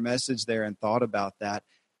listened to your message there and thought about that,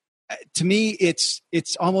 to me, it's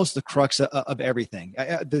almost the crux of everything.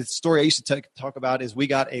 The story I used to talk about is we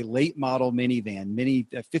got a late model minivan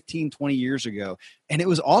 15, 20 years ago, and it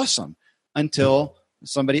was awesome until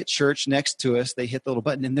somebody at church next to us, they hit the little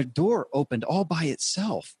button and their door opened all by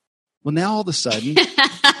itself. Well, now all of a sudden,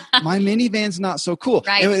 my minivan's not so cool.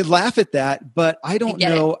 Right. And we laugh at that, but I don't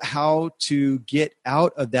know how to get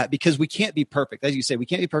out of that because we can't be perfect. As you say, we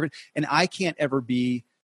can't be perfect, and I can't ever be,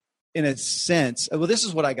 in a sense, well, this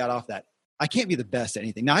is what I got off that. I can't be the best at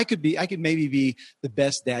anything. Now I could maybe be the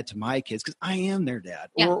best dad to my kids because I am their dad,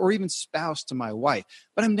 or even spouse to my wife,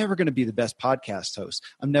 but I'm never going to be the best podcast host.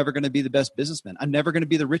 I'm never going to be the best businessman. I'm never going to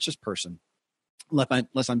be the richest person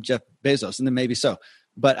unless I'm Jeff Bezos, and then maybe so.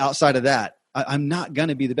 But outside of that, I'm not going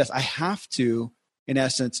to be the best. I have to, in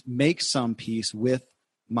essence, make some peace with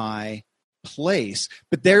my place.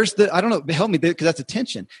 But there's I don't know, help me, because that's a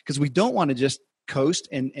tension, because we don't want to just coast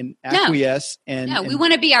and acquiesce. No, we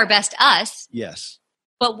want to be our best us. Yes.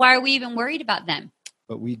 But why are we even worried about them?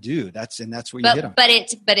 But we do. That's where you hit them. But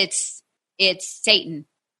it's Satan.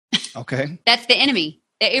 Okay. That's the enemy.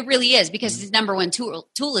 It really is, because his number one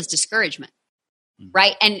tool is discouragement,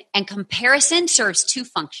 right? And comparison serves two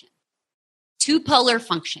polar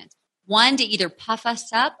functions. One to either puff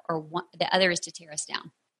us up, or the other is to tear us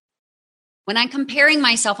down. When I'm comparing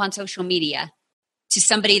myself on social media to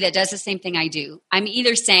somebody that does the same thing I do, I'm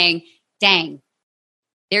either saying, dang,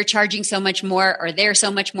 they're charging so much more, or they're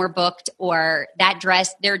so much more booked, or that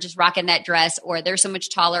dress, they're just rocking that dress, or they're so much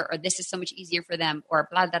taller, or this is so much easier for them, or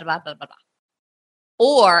blah, blah, blah, blah, blah, blah.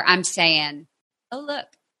 Or I'm saying, oh, look,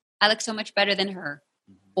 I look so much better than her,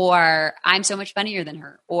 or I'm so much funnier than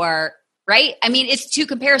her, or, right? I mean, it's two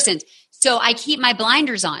comparisons. So I keep my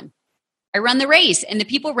blinders on. I run the race, and the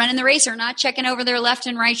people running the race are not checking over their left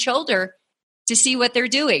and right shoulder to see what they're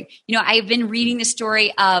doing. I've been reading the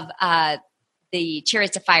story of the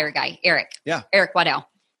Chariots of Fire guy, Eric Waddell,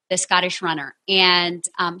 the Scottish runner. And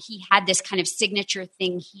he had this kind of signature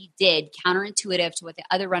thing he did, counterintuitive to what the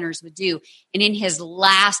other runners would do. And in his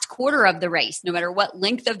last quarter of the race, no matter what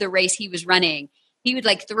length of the race he was running, he would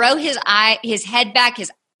throw his head back,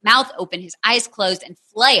 his mouth open, his eyes closed, and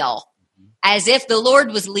flail as if the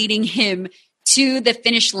Lord was leading him to the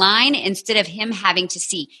finish line instead of him having to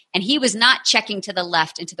see. And he was not checking to the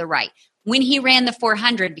left and to the right. When he ran the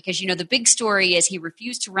 400, because, the big story is he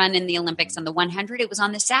refused to run in the Olympics on the 100. It was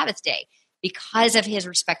on the Sabbath day. Because of his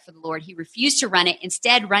respect for the Lord, he refused to run it.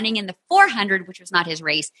 Instead, running in the 400, which was not his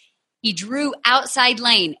race, he drew outside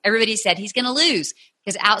lane. Everybody said he's going to lose,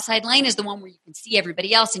 because outside lane is the one where you can see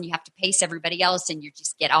everybody else and you have to pace everybody else and you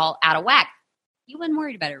just get all out of whack. He wasn't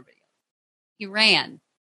worried about everybody else. He ran.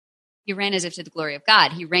 He ran as if to the glory of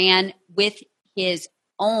God. He ran with his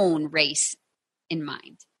own race in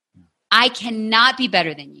mind. I cannot be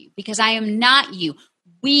better than you because I am not you.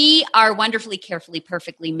 We are wonderfully, carefully,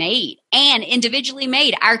 perfectly made and individually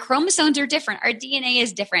made. Our chromosomes are different. Our DNA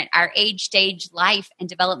is different. Our age, stage, life, and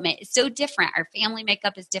development is so different. Our family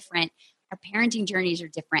makeup is different. Our parenting journeys are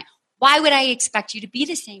different. Why would I expect you to be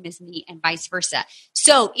the same as me and vice versa?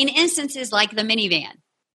 So in instances like the minivan,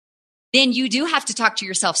 then you do have to talk to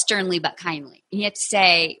yourself sternly but kindly. And you have to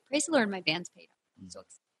say, praise the Lord, my van's paid up. So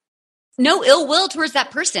no ill will towards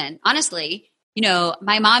that person. Honestly,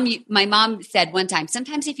 my mom said one time,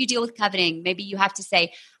 sometimes if you deal with coveting, maybe you have to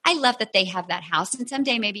say, I love that they have that house, and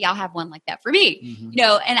someday maybe I'll have one like that for me.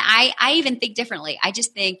 And I even think differently. I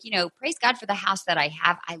just think, praise God for the house that I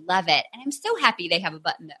have. I love it. And I'm so happy they have a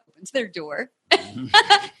button that opens their door.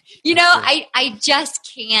 I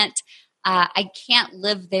just can't. I can't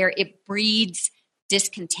live there. It breeds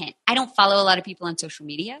discontent. I don't follow a lot of people on social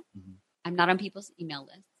media. I'm not on people's email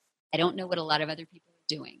lists. I don't know what a lot of other people are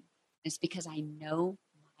doing. It's because I know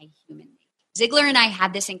my human nature. Ziglar and I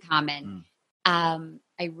had this in common.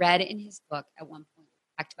 I read in his book at one point,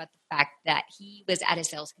 he talked about the fact that he was at a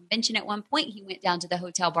sales convention at one point. He went down to the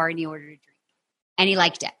hotel bar and he ordered a drink and he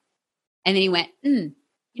liked it. And then he went, you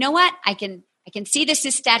know what? I can see this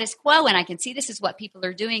is status quo, and I can see this is what people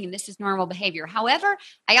are doing, and this is normal behavior. However,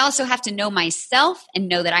 I also have to know myself and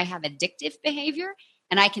know that I have addictive behavior,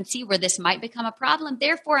 and I can see where this might become a problem.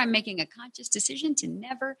 Therefore, I'm making a conscious decision to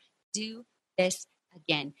never do this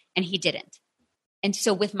again. And he didn't. And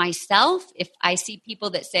so with myself, if I see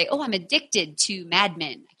people that say, oh, I'm addicted to Mad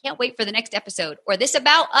Men, I can't wait for the next episode, or this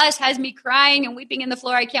About Us has me crying and weeping in the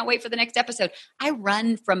floor, I can't wait for the next episode. I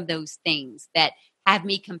run from those things that have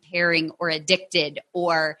me comparing or addicted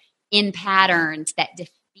or in patterns that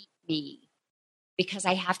defeat me, because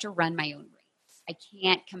I have to run my own race. I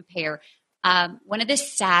can't compare. One of the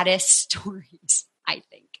saddest stories, I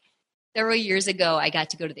think, several years ago, I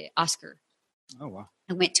got to go to the Oscar. Oh, wow.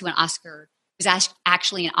 I went to an Oscar. It was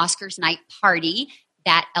actually an Oscars night party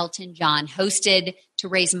that Elton John hosted to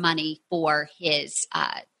raise money for his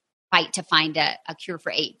fight to find a cure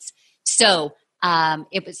for AIDS. So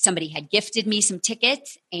it was, somebody had gifted me some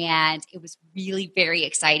tickets, and it was really very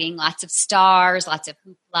exciting. Lots of stars, lots of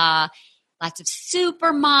hoopla, lots of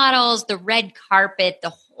supermodels, the red carpet,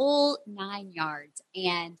 the whole 9 yards.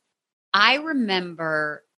 And I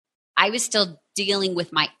remember I was still dealing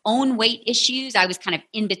with my own weight issues. I was kind of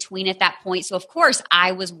in between at that point. So of course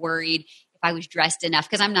I was worried if I was dressed enough,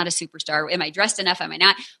 because I'm not a superstar. Am I dressed enough? Am I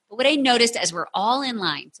not? But what I noticed as we're all in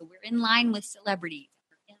line, so we're in line with celebrities,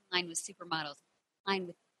 we're in line with supermodels, we're in line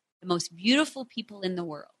with the most beautiful people in the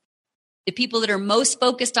world, the people that are most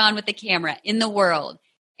focused on with the camera in the world.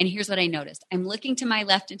 And here's what I noticed. I'm looking to my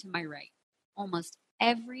left and to my right. Almost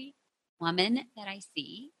every woman that I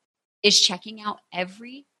see is checking out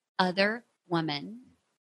every other woman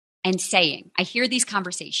and saying, I hear these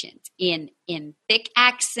conversations in thick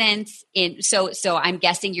accents, so I'm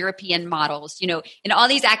guessing European models, in all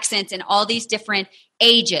these accents and all these different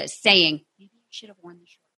ages, saying, maybe you should have worn the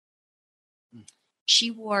short.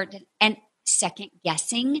 She wore, and second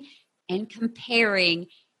guessing and comparing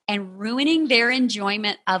and ruining their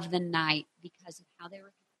enjoyment of the night because of how they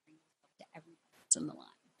were comparing themselves to everybody else in the line.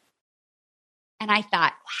 And I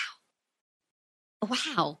thought,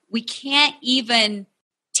 wow, we can't even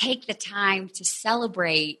take the time to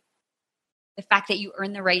celebrate the fact that you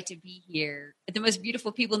earned the right to be here. The most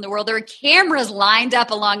beautiful people in the world. There are cameras lined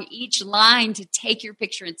up along each line to take your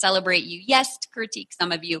picture and celebrate you. Yes, to critique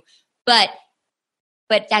some of you, but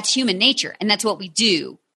that's human nature, and that's what we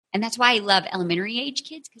do. And that's why I love elementary age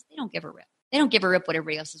kids, because they don't give a rip. They don't give a rip what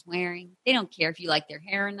everybody else is wearing. They don't care if you like their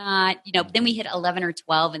hair or not. Then we hit 11 or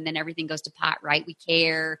 12 and then everything goes to pot, right? We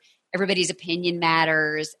care. Everybody's opinion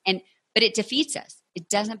matters. But it defeats us. It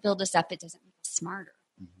doesn't build us up. It doesn't make us smarter.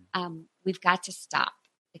 We've got to stop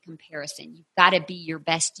the comparison. You've got to be your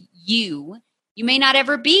best you. You may not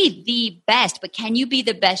ever be the best, but can you be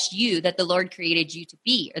the best you that the Lord created you to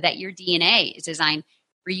be, or that your DNA is designed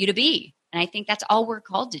for you to be? And I think that's all we're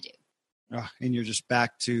called to do. And you're just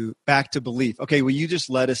back to belief. Okay, well, you just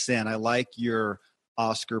let us in. I like your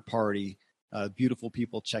Oscar party, beautiful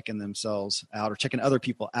people checking themselves out or checking other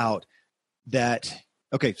people out.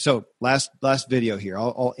 Okay, so last video here.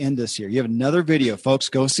 I'll end this here. You have another video, folks.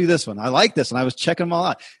 Go see this one. I like this one. I was checking them all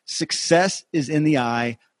out. Success is in the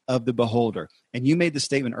eye of the beholder. And you made the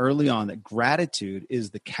statement early on that gratitude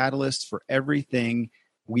is the catalyst for everything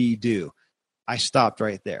we do. I stopped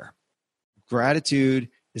right there. Gratitude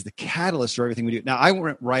is the catalyst for everything we do. Now, I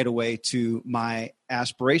went right away to my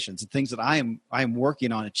aspirations, the things that I am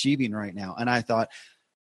working on achieving right now. And I thought,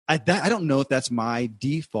 I don't know if that's my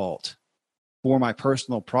default for my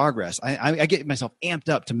personal progress. I get myself amped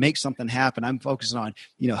up to make something happen. I'm focusing on,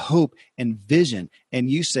 hope and vision. And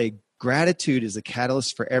you say gratitude is the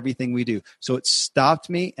catalyst for everything we do. So it stopped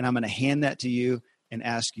me, and I'm going to hand that to you and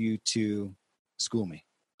ask you to school me.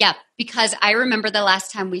 Yeah, because I remember the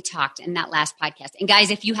last time we talked in that last podcast. And guys,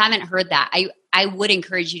 if you haven't heard that, I would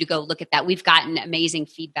encourage you to go look at that. We've gotten amazing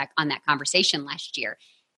feedback on that conversation last year.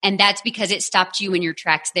 And that's because it stopped you in your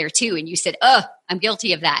tracks there too. And you said, I'm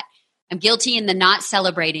guilty of that. I'm guilty in the not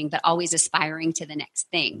celebrating, but always aspiring to the next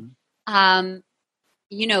thing. The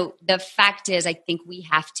fact is, I think we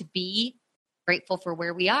have to be grateful for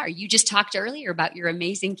where we are. You just talked earlier about your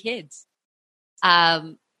amazing kids.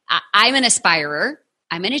 I'm an aspirer.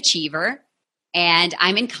 I'm an achiever, and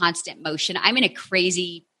I'm in constant motion. I'm in a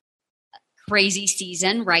crazy, crazy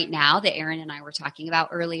season right now that Aaron and I were talking about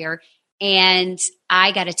earlier. And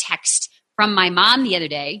I got a text from my mom the other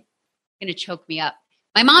day. It's going to choke me up.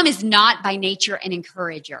 My mom is not by nature an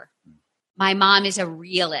encourager. My mom is a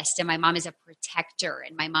realist, and my mom is a protector,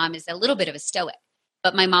 and my mom is a little bit of a stoic.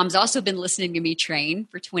 But my mom's also been listening to me train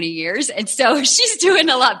for 20 years, and so she's doing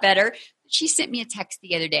a lot better. She sent me a text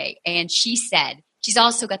the other day, and she said, she's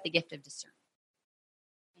also got the gift of discernment.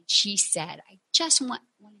 And she said, I just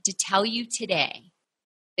wanted to tell you today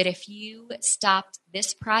that if you stopped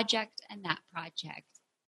this project and that project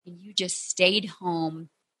and you just stayed home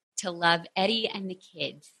to love Eddie and the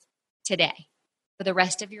kids today for the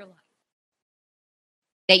rest of your life,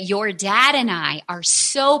 that your dad and I are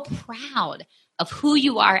so proud of who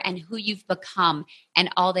you are and who you've become and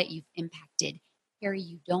all that you've impacted. Carrie,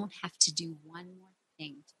 you don't have to do one more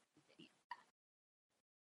thing to prove any of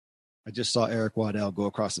that. I just saw Eric Waddell go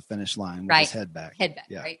across the finish line with his head back.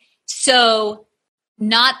 Yeah. Right? So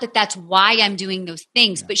not that that's why I'm doing those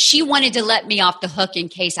things, but she wanted to let me off the hook in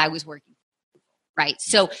case I was working. Right.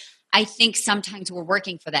 So I think sometimes we're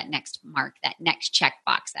working for that next mark, that next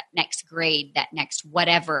checkbox, that next grade, that next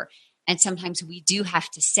whatever. And sometimes we do have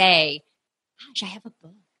to say, gosh, I have a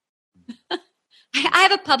book. I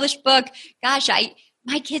have a published book. Gosh,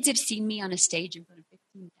 my kids have seen me on a stage in front of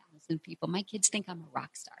 15,000 people. My kids think I'm a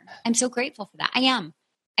rock star. I'm so grateful for that. I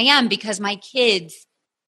am because my kids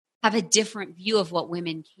have a different view of what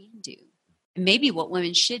women can do and maybe what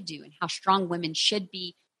women should do and how strong women should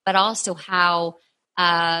be, but also how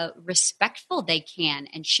respectful they can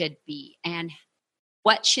and should be and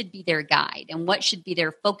what should be their guide and what should be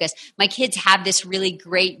their focus. My kids have this really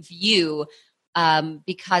great view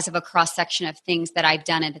because of a cross section of things that I've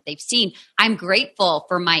done and that they've seen. I'm grateful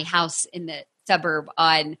for my house in the suburb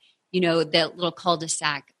on, the little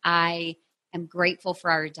cul-de-sac. I am grateful for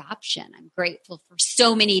our adoption. I'm grateful for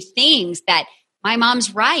so many things that my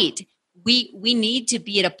mom's right. We need to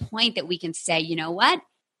be at a point that we can say, you know what?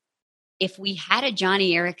 If we had a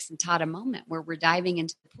Johnny Erickson Tata moment where we're diving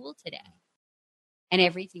into the pool today and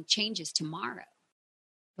everything changes tomorrow,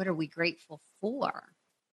 what are we grateful for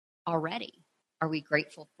already? Are we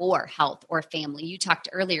grateful for health or family? You talked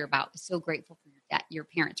earlier about so grateful for your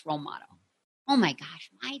parents' role model. Oh my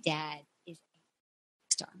gosh, my dad is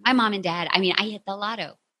a star. My mom and dad, I hit the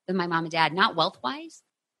lotto with my mom and dad, not wealth-wise,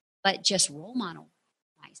 but just role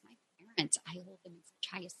model-wise. My parents, I hold them in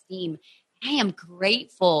such high esteem. I am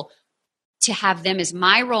grateful to have them as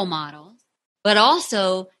my role models, but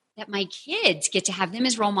also that my kids get to have them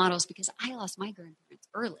as role models because I lost my grandparents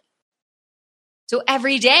early. So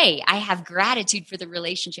every day I have gratitude for the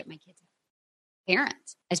relationship my kids have with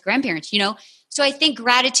parents as grandparents, So I think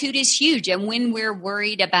gratitude is huge. And when we're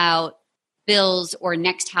worried about bills or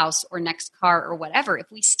next house or next car or whatever, if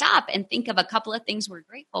we stop and think of a couple of things we're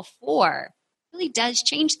grateful for, it really does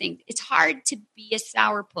change things. It's hard to be a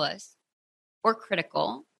sourpuss or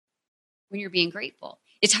critical when you're being grateful.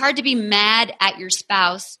 It's hard to be mad at your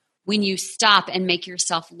spouse when you stop and make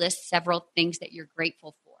yourself list several things that you're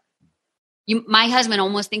grateful for. My husband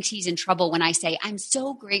almost thinks he's in trouble when I say, I'm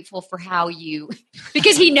so grateful for how you,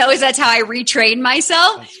 because he knows that's how I retrain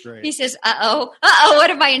myself. That's great. He says, what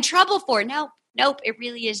am I in trouble for? Nope. It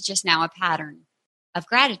really is just now a pattern of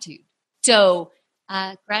gratitude. So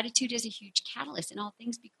gratitude is a huge catalyst. In all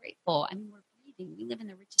things, be grateful. We're breathing. We live in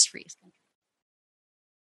the richest, freest country.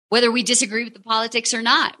 Whether we disagree with the politics or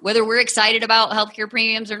not, whether we're excited about healthcare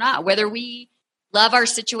premiums or not, whether we love our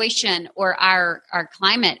situation or our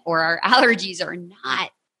climate or our allergies or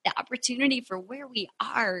not, the opportunity for where we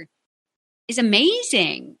are is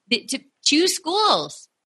amazing. To choose schools.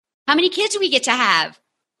 How many kids do we get to have?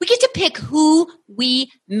 We get to pick who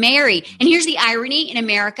we marry. And here's the irony in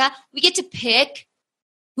America. We get to pick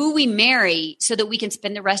who we marry so that we can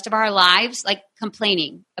spend the rest of our lives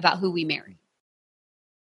complaining about who we marry.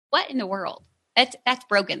 What in the world? That's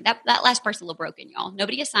broken. That last part's a little broken, y'all.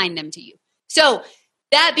 Nobody assigned them to you. So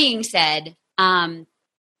that being said,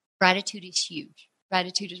 gratitude is huge.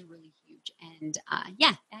 Gratitude is really huge. And I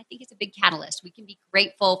think it's a big catalyst. We can be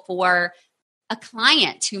grateful for a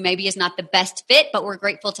client who maybe is not the best fit, but we're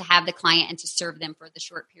grateful to have the client and to serve them for the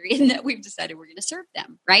short period that we've decided we're going to serve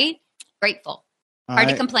them, right? Grateful. Hard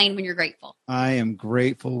to complain when you're grateful. I am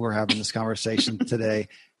grateful we're having this conversation today.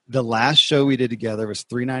 The last show we did together was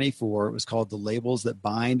 394. It was called The Labels That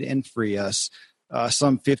Bind and Free Us.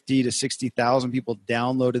 Some 50 to 60,000 people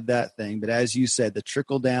downloaded that thing. But as you said, the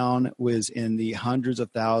trickle down was in the hundreds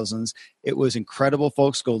of thousands. It was incredible,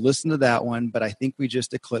 folks. Go listen to that one. But I think we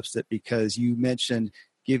just eclipsed it because you mentioned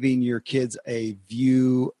giving your kids a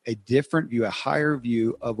different view, a higher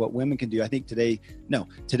view of what women can do. I think today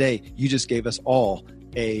you just gave us all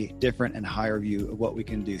a different and higher view of what we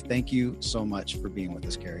can do. Thank you so much for being with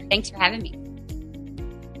us, Carrie. Thanks for having me.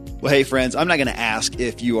 Well, hey, friends, I'm not going to ask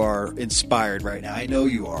if you are inspired right now. I know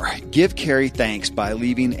you are. Give Carrie thanks by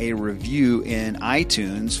leaving a review in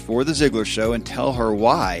iTunes for The Ziglar Show and tell her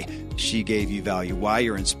why she gave you value, why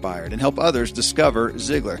you're inspired, and help others discover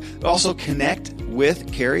Ziglar. Also, connect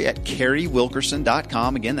with Carrie at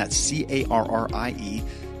carriewilkerson.com. Again, that's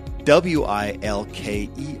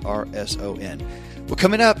CarrieWilkerson. Well,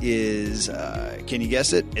 coming up is, can you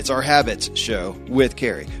guess it? It's our Habits show with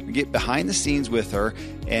Carrie. We get behind the scenes with her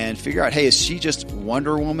and figure out, hey, is she just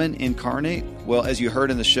Wonder Woman incarnate? Well, as you heard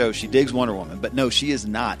in the show, she digs Wonder Woman, but no, she is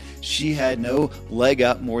not. She had no leg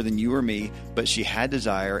up more than you or me, but she had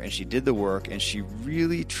desire and she did the work, and she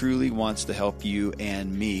really, truly wants to help you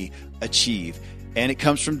and me achieve. And it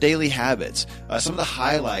comes from daily habits. Some of the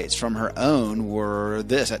highlights from her own were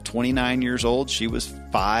this. At 29 years old, she was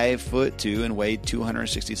 5'2" and weighed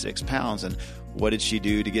 266 pounds. And what did she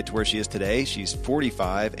do to get to where she is today? She's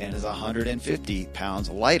 45 and is 150 pounds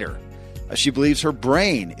lighter. She believes her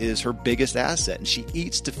brain is her biggest asset, and she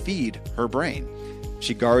eats to feed her brain.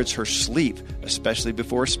 She guards her sleep, especially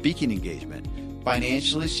before a speaking engagement.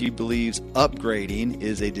 Financially, she believes upgrading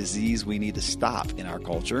is a disease we need to stop in our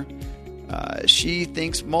culture. She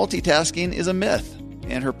thinks multitasking is a myth,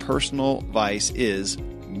 and her personal vice is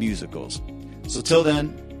musicals. So till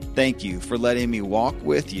then, thank you for letting me walk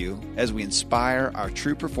with you as we inspire our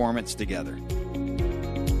true performance together.